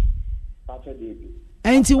worry? Pastor David.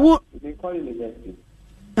 And what they call university.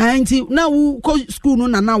 And now who go school no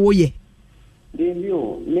na wo ye. They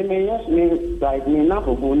knew. Me like me not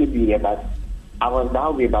for only be here, but I was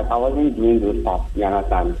that way, but I wasn't doing those stuff. You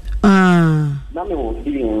understand? That me was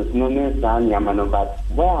feelings, no yamano, but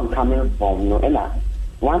where I'm coming from, no, and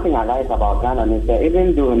one thing I like about Ghana is that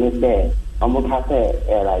even though it's there,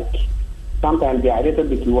 like sometimes they are a little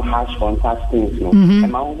bit too harsh on such things, no.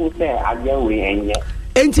 And my uncle say I get away and yet.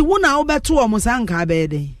 And to one hour to almost anchor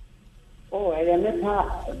bed. Oh, I am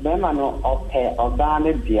not of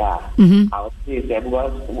Ghana, dear. I would say that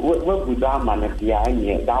was what would that man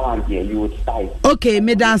that one here you would stay. Okay,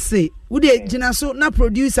 Medase. Would it Jinaso na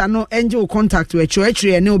producer no angel contact with church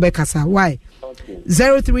and no Bekasa? Why?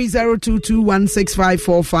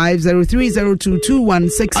 0302216545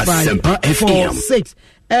 0302216546.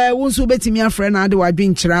 Wonso betimi afre na ade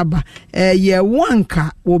wadwen kiraba ye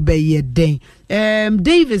wanka wo be ye den.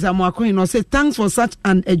 Davis Amwakoin no say thanks for such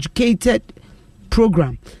an educated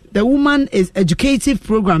program. The woman is educative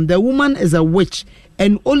program. The woman is a witch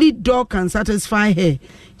and only dog can satisfy her.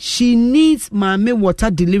 She needs mame water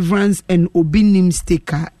deliverance and obinim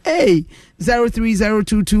sticker. Hey,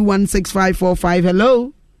 0302216545.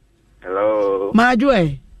 Hello.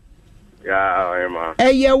 Majwe. Yeah, Emma.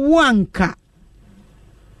 Eye wanka.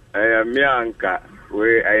 Mianka,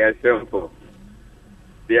 we are simple.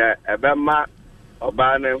 Yeah, Abema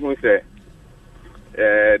Obana who say,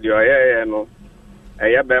 the no, a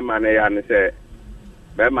Yabeman say,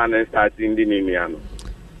 Beman starting the Niniano.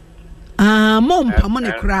 Mom,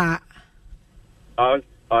 money cry. Or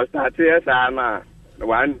start here, Sana,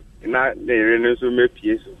 one not the Renusume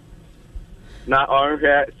piece. Now, on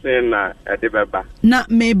her sin at the Baba. Not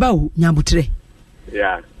Mabo, Nabutre.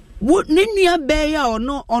 Yeah. wo ne nua bɛɛ ya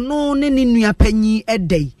ɔno ne ne nua panyi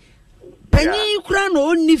ɛdɛi panyi kura no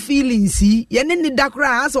onni feelings ye ne da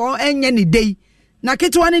kura aso enye ne dei na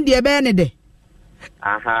ketewa ne de bɛɛ ne de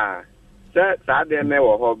aha sa de ne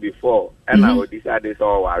wo ho before and I decide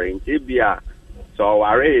so worry bia so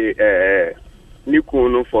worry ni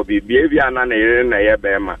kunu for bibia na na yere na ye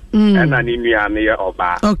bema and na ni nua na ye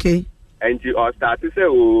oba okay and you start to say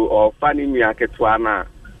o funny nua ketewa na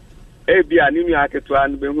ebia ni nua ketewa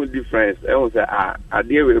no be hu difference e hu say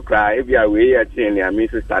ade we cry ebia we ye tin ya me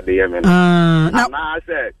sister de ye me na I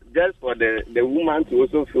said just for the woman to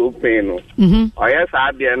also feel pain no oh yes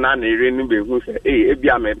ade na na yere ni be hu say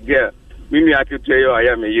ebia me girl mi nua ketewa ye o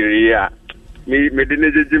ye me yere ya me de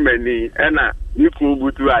ne jejimani na ni ku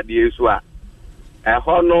butu ade so a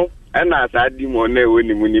hono na asadi mo na ewo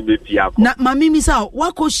ni mu ni be pia ko na mami mi sa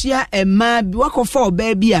wakohia ema bi wakofa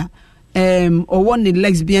oba bi a or one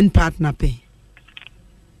lesbian partner pe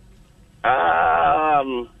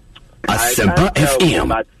Asempa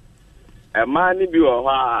FM ema ni bi wo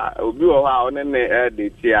ha obi wo ha one ne de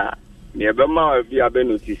tia ne ebe ma wa bi abe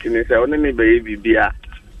notice ni say one ne be bibia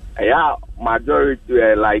ya majority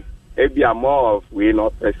like ebi more of we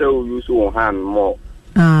not person use one hand more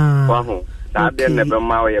that then never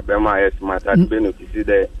ma we be ma yes matter be notice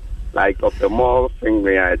there like of the more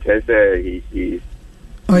finger I say he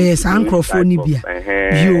oh yes microphone bia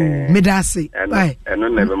yo medase bye and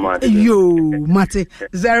never ma yo mate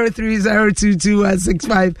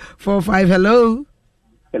 0302216545 hello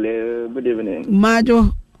good evening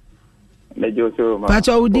majo so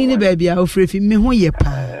pacho udini baby a ofrefi me ho ye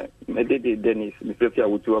pa me dey Dennis me prefer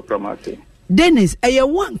wutu from us Dennis eye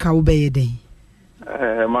wan ka wo be den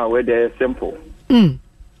ma we dey simple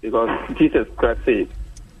because Jesus Christ said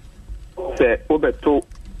say obeto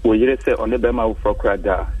wo yire say on be ma wo for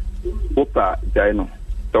krada opa jaino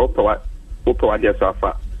so opa wa dey so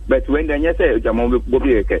afa but when they say jamo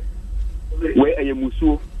bobi eke we eye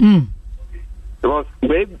musuo because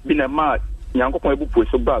we be na ma nyankopon ebu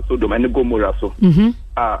so ba so do ma ne gomora so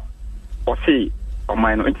o see o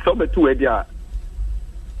mine it's so beto we dia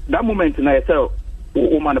that moment na say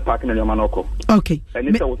o man park na man oko okay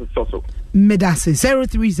and it was so medase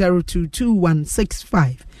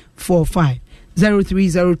 0302216545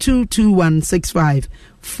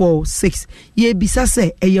 0302216546 ye bisa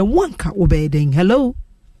se eye wanka obeden hello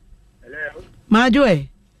majo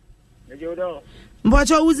mejodo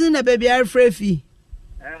mbocho uzin na baby arfrefi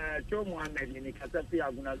cho Muhammad ni kasafi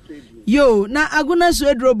aguna suedu yo na aguna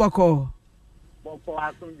suedu boko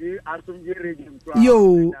asumje regime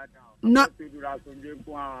yo na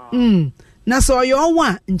na so yo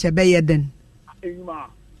wa nche be yeden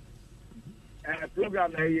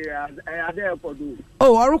program ade kodo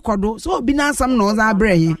oru kodo so obi na asam na oza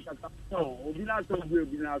abreye obi na so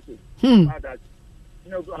that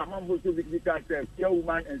you know amambo to be because your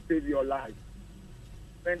woman and save your life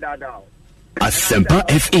spend that out Asempa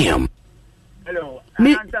FM hello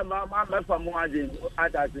me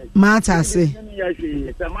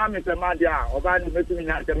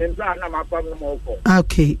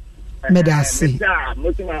okay medase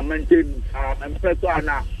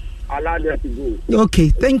okay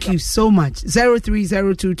thank you so much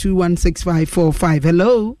 0302216545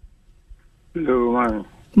 hello man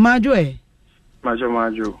majo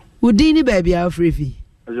udini baby afrefi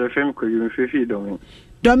ajo fem ko you fefi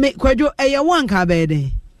domi kwajo eye wanka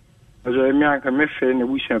bede ajo mi anka me fe ne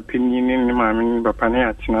busha pinni ni maami papa ne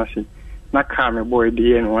atenase na ka me boy de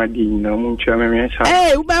ye no adi na mu ntwa me sha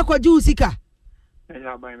u ba kwajo usika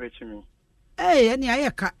ya ban be chimi ani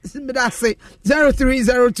ayeka simidase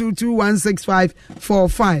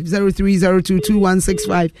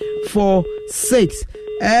 0302216545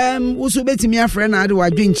 0302216546 usu betimi afre na ade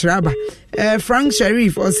wadwen kiraba Frank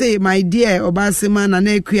Sharif or say my dear Obasema na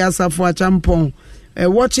na ekuasa for champon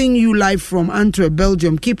watching you live from Antwerp,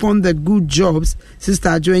 Belgium. Keep on the good jobs,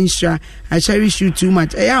 Sister Joensha. I cherish you too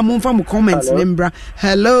much. I'm on from comments, Nimbra.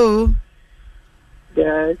 Hello.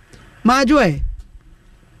 Yes. Majwe.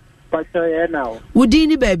 Pastor, yeah, now.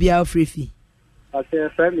 Udini baby, our free. Pastor,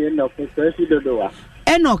 family, Enoch, Mr. Dodoa.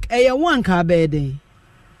 Enoch, one car bed.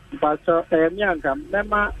 Pastor, Mianka,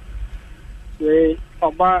 Mema, we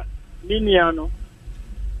Oba Miniano.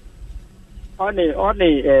 Only one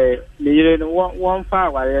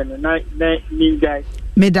power and nine guys.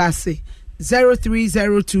 Medase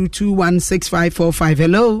 0302216545.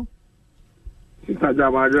 Hello.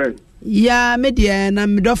 Yeah, media na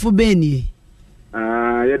midofo beni.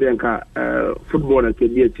 Yedenka football and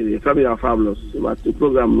KBH. Sabi are fabulous. But the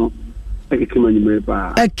program no. A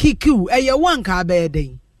kiku. A one car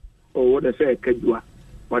bed. Oh, what they say, Kejua.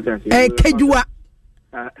 What I say? Kejua.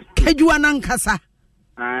 Kejua nankasa.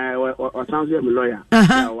 or sounds like a lawyer.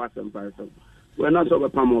 What's the person? We're not over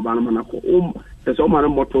Pamo Banamanaco. There's so many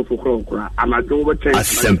motto for Crocra. I'm a Dover change.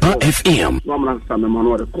 Asempa FM. Woman, some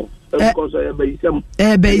Monorico. Of course, I obey some.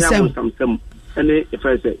 And if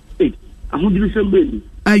I say, hey, I'm going to do some baby.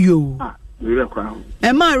 Are you?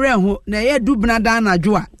 Am I real? Nay, do Bnadana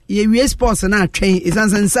Joa. Ye sports and our train is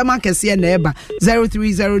answering some Cassia neighbor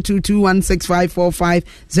 0302216545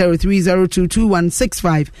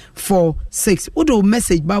 0302216546. Udo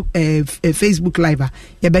message about a Facebook live.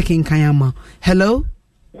 You're back in Kayama. Hello?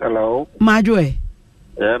 Hello. Majwe.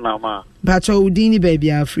 Yeah, Mama. Bacho Udini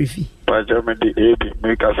baby, our free. Bacho me the AB,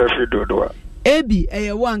 make us a free dodo. AB,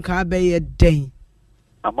 a one car bay a day.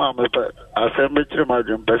 Ama me pe asembetri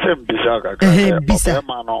madum pesem bisaka ka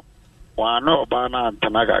mano wano bana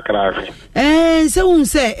antana kakra se un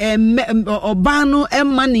se obano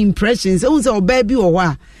man impressions se un se obabi wo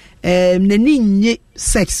wa nani nye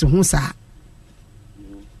sex hu sa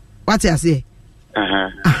what you say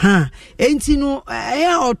enti no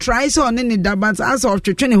or try so on ni da but as of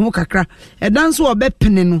twetwe ho kakra dan so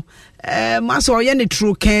obepene no maso ye ne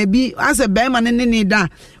true kan bi as a be man ni da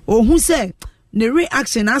ohun se the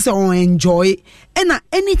reaction as on enjoy and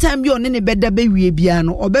anytime you on any better baby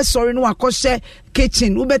biano or best sorry no akoshe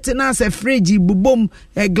kitchen u better na say fridge bubom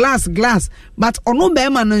glass but ono be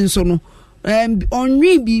man nso no on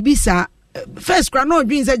bibi sa first cra no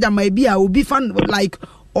dream say jama bi a obi fan like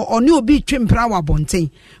oni obi twempra wa bonten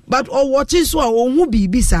but o watch so ohun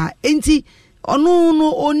bibi sa enti ono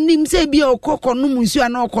no onim say bi okoko no mu nsu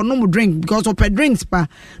ana okoko no drink because of drinks pa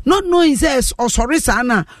not knowing says or sorry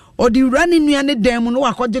sana or the running near the dam no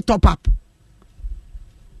akọje top up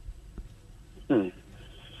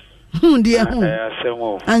dear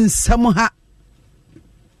and somehow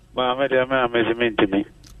ma me measurement me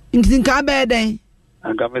in ka be den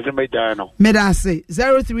anga me se me jano me da say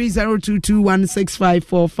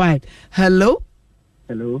 0302216545 hello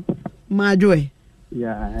Majoy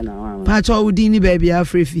hello Pacho Udini baby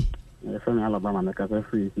Afrifi from Alabama make us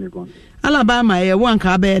free Legon Alabama e one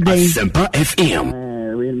ka be den Asempa FM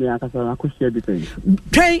we me akasa akushia bitin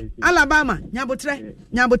train Alabama nyabotre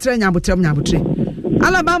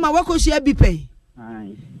Alabama wakoshia bipen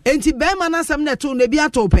enti be ma na sam na to na bi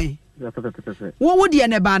atopen wo wo de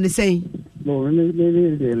na ba ne sei no me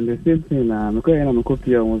the same thing na me ko yana me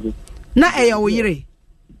kopia won na eya wo yire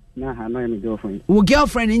na ha no me girlfriend wo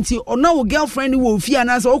girlfriend enti ona wo girlfriend wo fie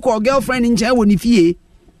na so wo ko girlfriend nche wo ni fie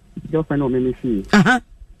girlfriend wo me fie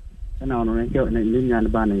na ono nke na nya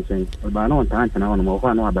ba na nchen ba na on ta nchen na ono mo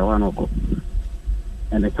kwa na aba na oko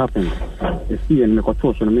and it happened see and me ko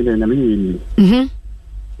to so na me na me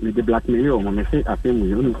me the blackmail yo me say afem we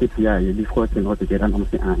no say pia you difficult not to get am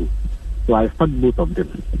say an so I fuck both of them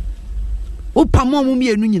o pa mo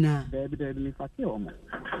mienu nyina baby me fake o mo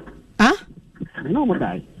me no mo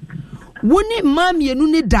dai woni ma mienu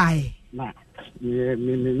ne dai na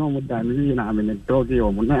me no mo dai me na me dog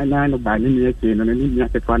yo mo na no ba ni me ke no ni me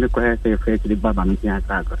ke twane ko say fake the baba me tia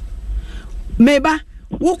ka meba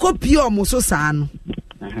wo ko pio mo so saa no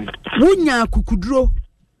wonya kukuduro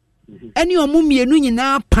eni omu mienu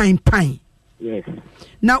nyina pan yes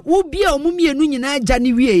na wo bia omu mienu nyina agya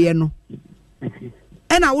ne wieye no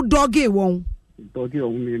ena wo doge won doge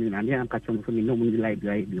omu mienu na ne anka chom so me no mu like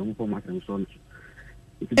bi omu for masem so no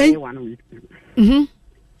it's one week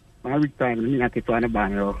one week time ni na ke to ane ba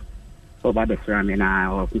no so ba de fra me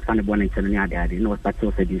na o kusane bone chen ni ade no start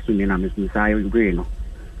so say di su me na me sai grey no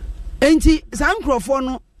enti sankrofo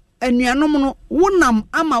no anuanom no wonam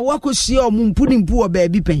ama wakohia o mumpunimpu o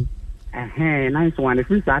baabi pen nice one the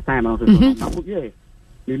first time I was yeah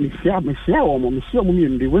me share o mo me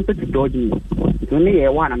ndi went to dodge me so me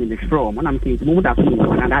one am in the straw man am saying mo da so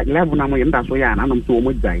na that level na mo yem da so ya na am so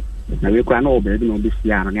mo dai na we kwa na o baabi no be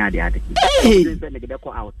share no ne ade me dey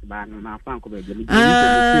go out ba na fan ko baabi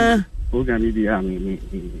program bi ya me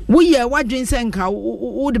wo ye wadwen senka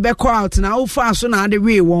wo de be call out na wo fa so na ade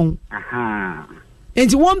we won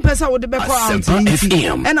enti one person would be call out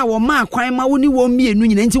and I will mark kwai ma woni wo mienu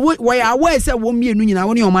nyina enti wo ya aware say wo mienu nyina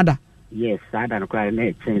wo ne your mother yes I don't cry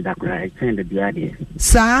na change that cry change the biade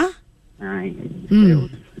sir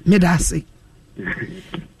me da say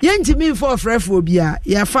yenti me for frefo bia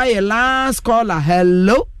ya fire last caller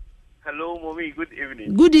hello mommy good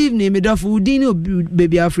evening me da fu din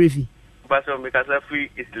baby afrefi but so me kasa free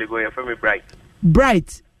is lego ya for me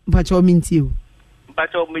bright but o minti o but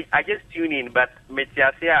I just tune in, but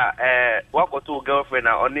Metiasia, walk or two girlfriend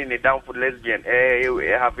are only in down for lesbian.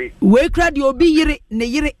 Have it. We cried your be yere.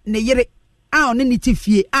 I only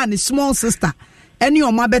tifie and a small sister. And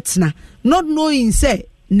your ma betna, not knowing say,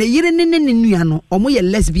 ne yere niano or more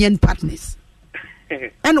lesbian partners.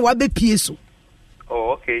 And what be pieso.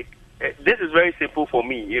 Oh, okay. This is very simple for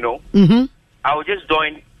me, you know. Mm-hmm. I will just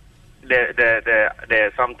join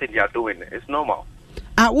the something they are doing. It's normal.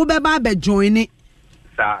 We'll be joining.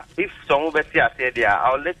 Sir, if someone be say there,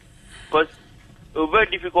 I'll let, because it's very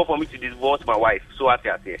difficult for me to divorce my wife. So I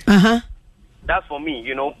say. That's for me,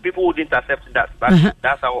 you know. People wouldn't accept that, but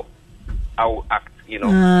that's how I will act, you know.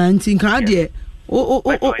 And think how dear.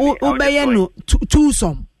 Twosome.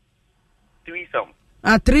 Threesome.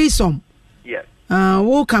 Threesome. Yes.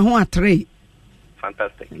 Wo ka ho 3.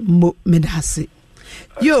 Fantastic. Medase.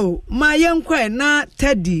 Yo, my young na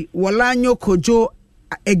Teddy Walanyo Kojo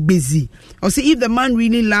Egbezi. Or see, if the man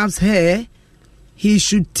really loves her, he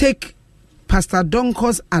should take Pastor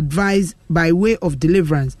Donko's advice by way of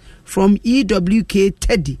deliverance from EWK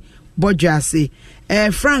Teddy Bojase.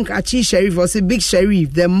 Frank Achi Sheriff or say Big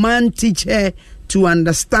Sheriff, the man teach her to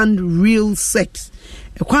understand real sex.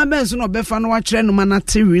 Kwambe so no befa no wa kire no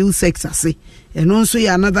manate real sex ase. And also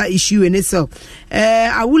another issue in itself.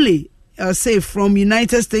 Awule say from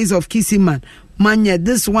United States of Kisiman, Manya,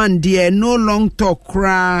 this one dear no long talk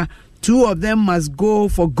cry. 2 of them must go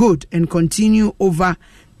for good and continue over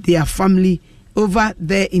their family, over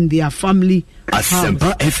there in their family.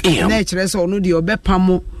 Asempa FM. Nature so no di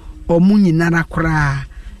obepamo omu nyinara kra.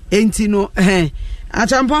 Enti no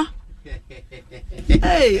Achampa.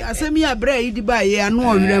 Hey, asem ya bra idi ba ye anu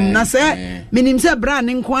owrem na se minim se bra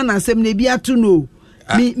ne nko na asem na bi atu no.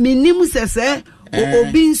 Minim se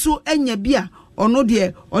obi nso anya bia ono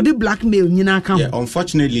de odi blackmail nyina ka ho. Yeah,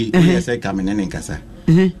 unfortunately, we say come in nkasa.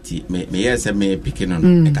 Ti me yes me pikin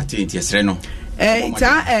no e ka ti esre no.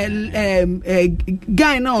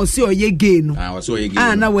 Guy na o si oye gay no. O si oye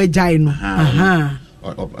gay. Na we jai no.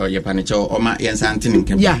 Ye panicho o ma yen santin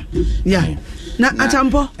nkem. Yeah. Na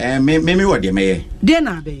Achampo me wo de me de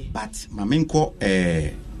na be but ma me nko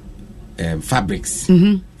fabrics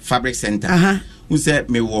fabric center who say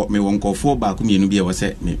me wo nkofo ba ko mienu bia wo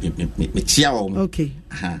say me chia wo okay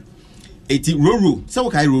eti roro say wo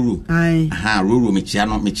kai roro roro me chia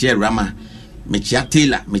no me chia rama me chia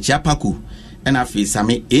tailor me chia paku and afi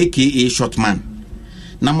same aka shortman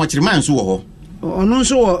na mo chirman so wo ho ono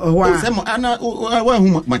so wa say mo ana wa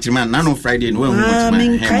hu machirman na no Friday no wa hu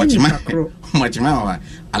machirman machirman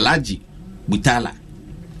Alaji Butala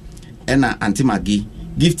ena Auntie Maggie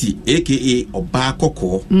Gifty aka Oba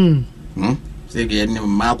Koko say be any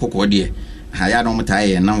ma Koko de ha ya no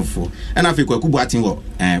mutaye namfo ena fe kwaku buatin wo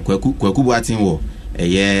kwaku buatin wo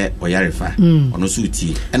eye oyarefa ono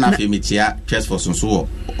suti ena fe metia chest for so wo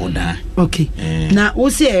oda okay na wo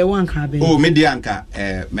se e wan ka be media anka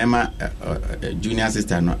mema junior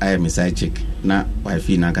sister no I am side chick na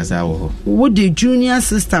wife na kasa wo wo the junior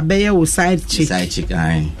sister be your side chick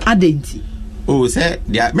adenti say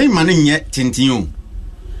dia me man nye tintin o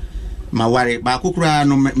ma ware ba kokura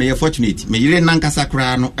no me fortunate me yire nan kasa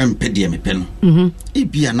kura no empede me pe no e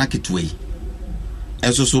bia na ketwe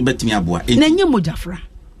eso so betimi aboa na nye mojafra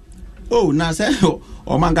na say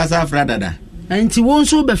o man kasa afra dada anti won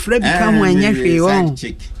so be fra bi ka ho anya hwe o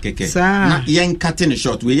keke na yen cutting the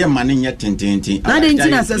short we yen man nye tintin na de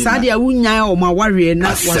ntina se sa de awunya o ma ware na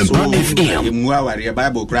waso emu aware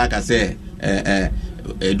bible kura ka say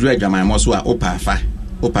edru adwaman mo so a opa afa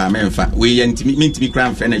opa menfa we yen ntimi kura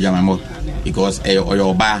mfa na adwaman mo because oyo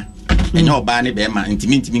oba enya oba ne be ma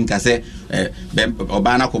ntimi nka say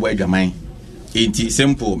oba na kobo adwaman enti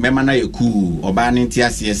simple mema na yeku oba ne nti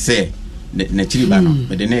ase se na chiriba no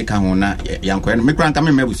me de na ka ho na yanko no me kura nka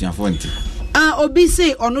me mabusuafo nti obi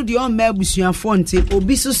se ono de on mabusuafo nti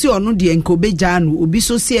obi so se ono de enko beja no obi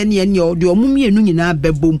so se ene de omumienu nyina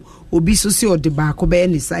bebom obi so se ode ba ko be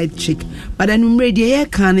ni side chick but anumre de ye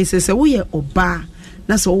kan ni se wo ye oba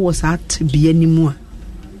na so wo sa atbi animu a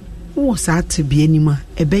wo sa atbi animu a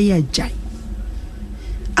ebe ya jai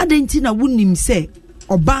adenti na wonim se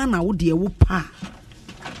oba na wo de wo pa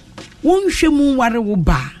wonhwemu ware wo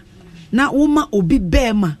ba na woma obi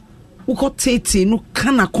bema ukotete no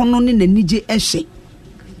kana kono ne nanije ehye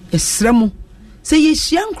esremo se ye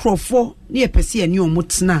hia nkrofo ne ye pese ani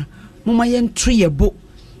omotena moma ye ntro ye bo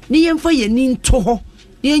ne ye mfa ye ni nto ho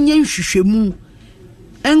ne ye nhwehwemu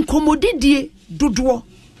enkomodidie dodo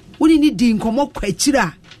woni ni di nkomo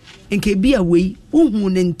kwachira enke bia wei uhu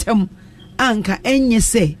ne ntem anka enye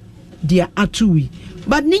se dia atuwi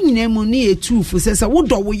but ni nyina mu ne etufu se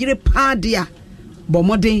wodo wo yire paade a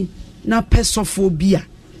bomoden na pesophobia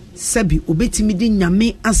sabi obetimi di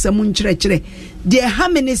nyame asem nkyerɛkyerɛ de ha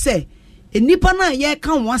me ne se enipa na ye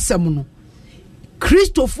ka ho asem no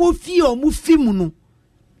Christopher fie o mu fimu no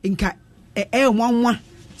nka nwanwa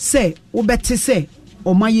se wobɛte se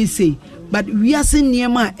o maye sei but wiase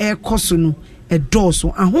niema ekoso no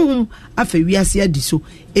edoso ahohom afa wiase adi so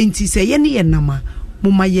enti se ye ne ye nama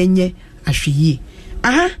moma yenye ahweye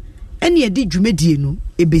aha ene edi dwumadie no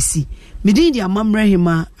ebesi medin di amamra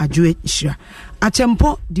hema adwo hira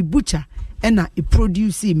achempo di butcher ena e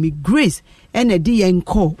produce me Grace ena di yen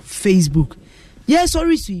call Facebook yes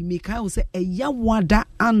sorry sui me kai say eya wada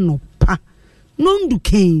anopa nondu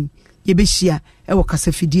ken yebehia e wo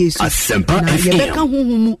kasafidie so na yebeka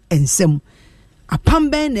huhumu ensem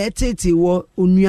apambe na etete wo onua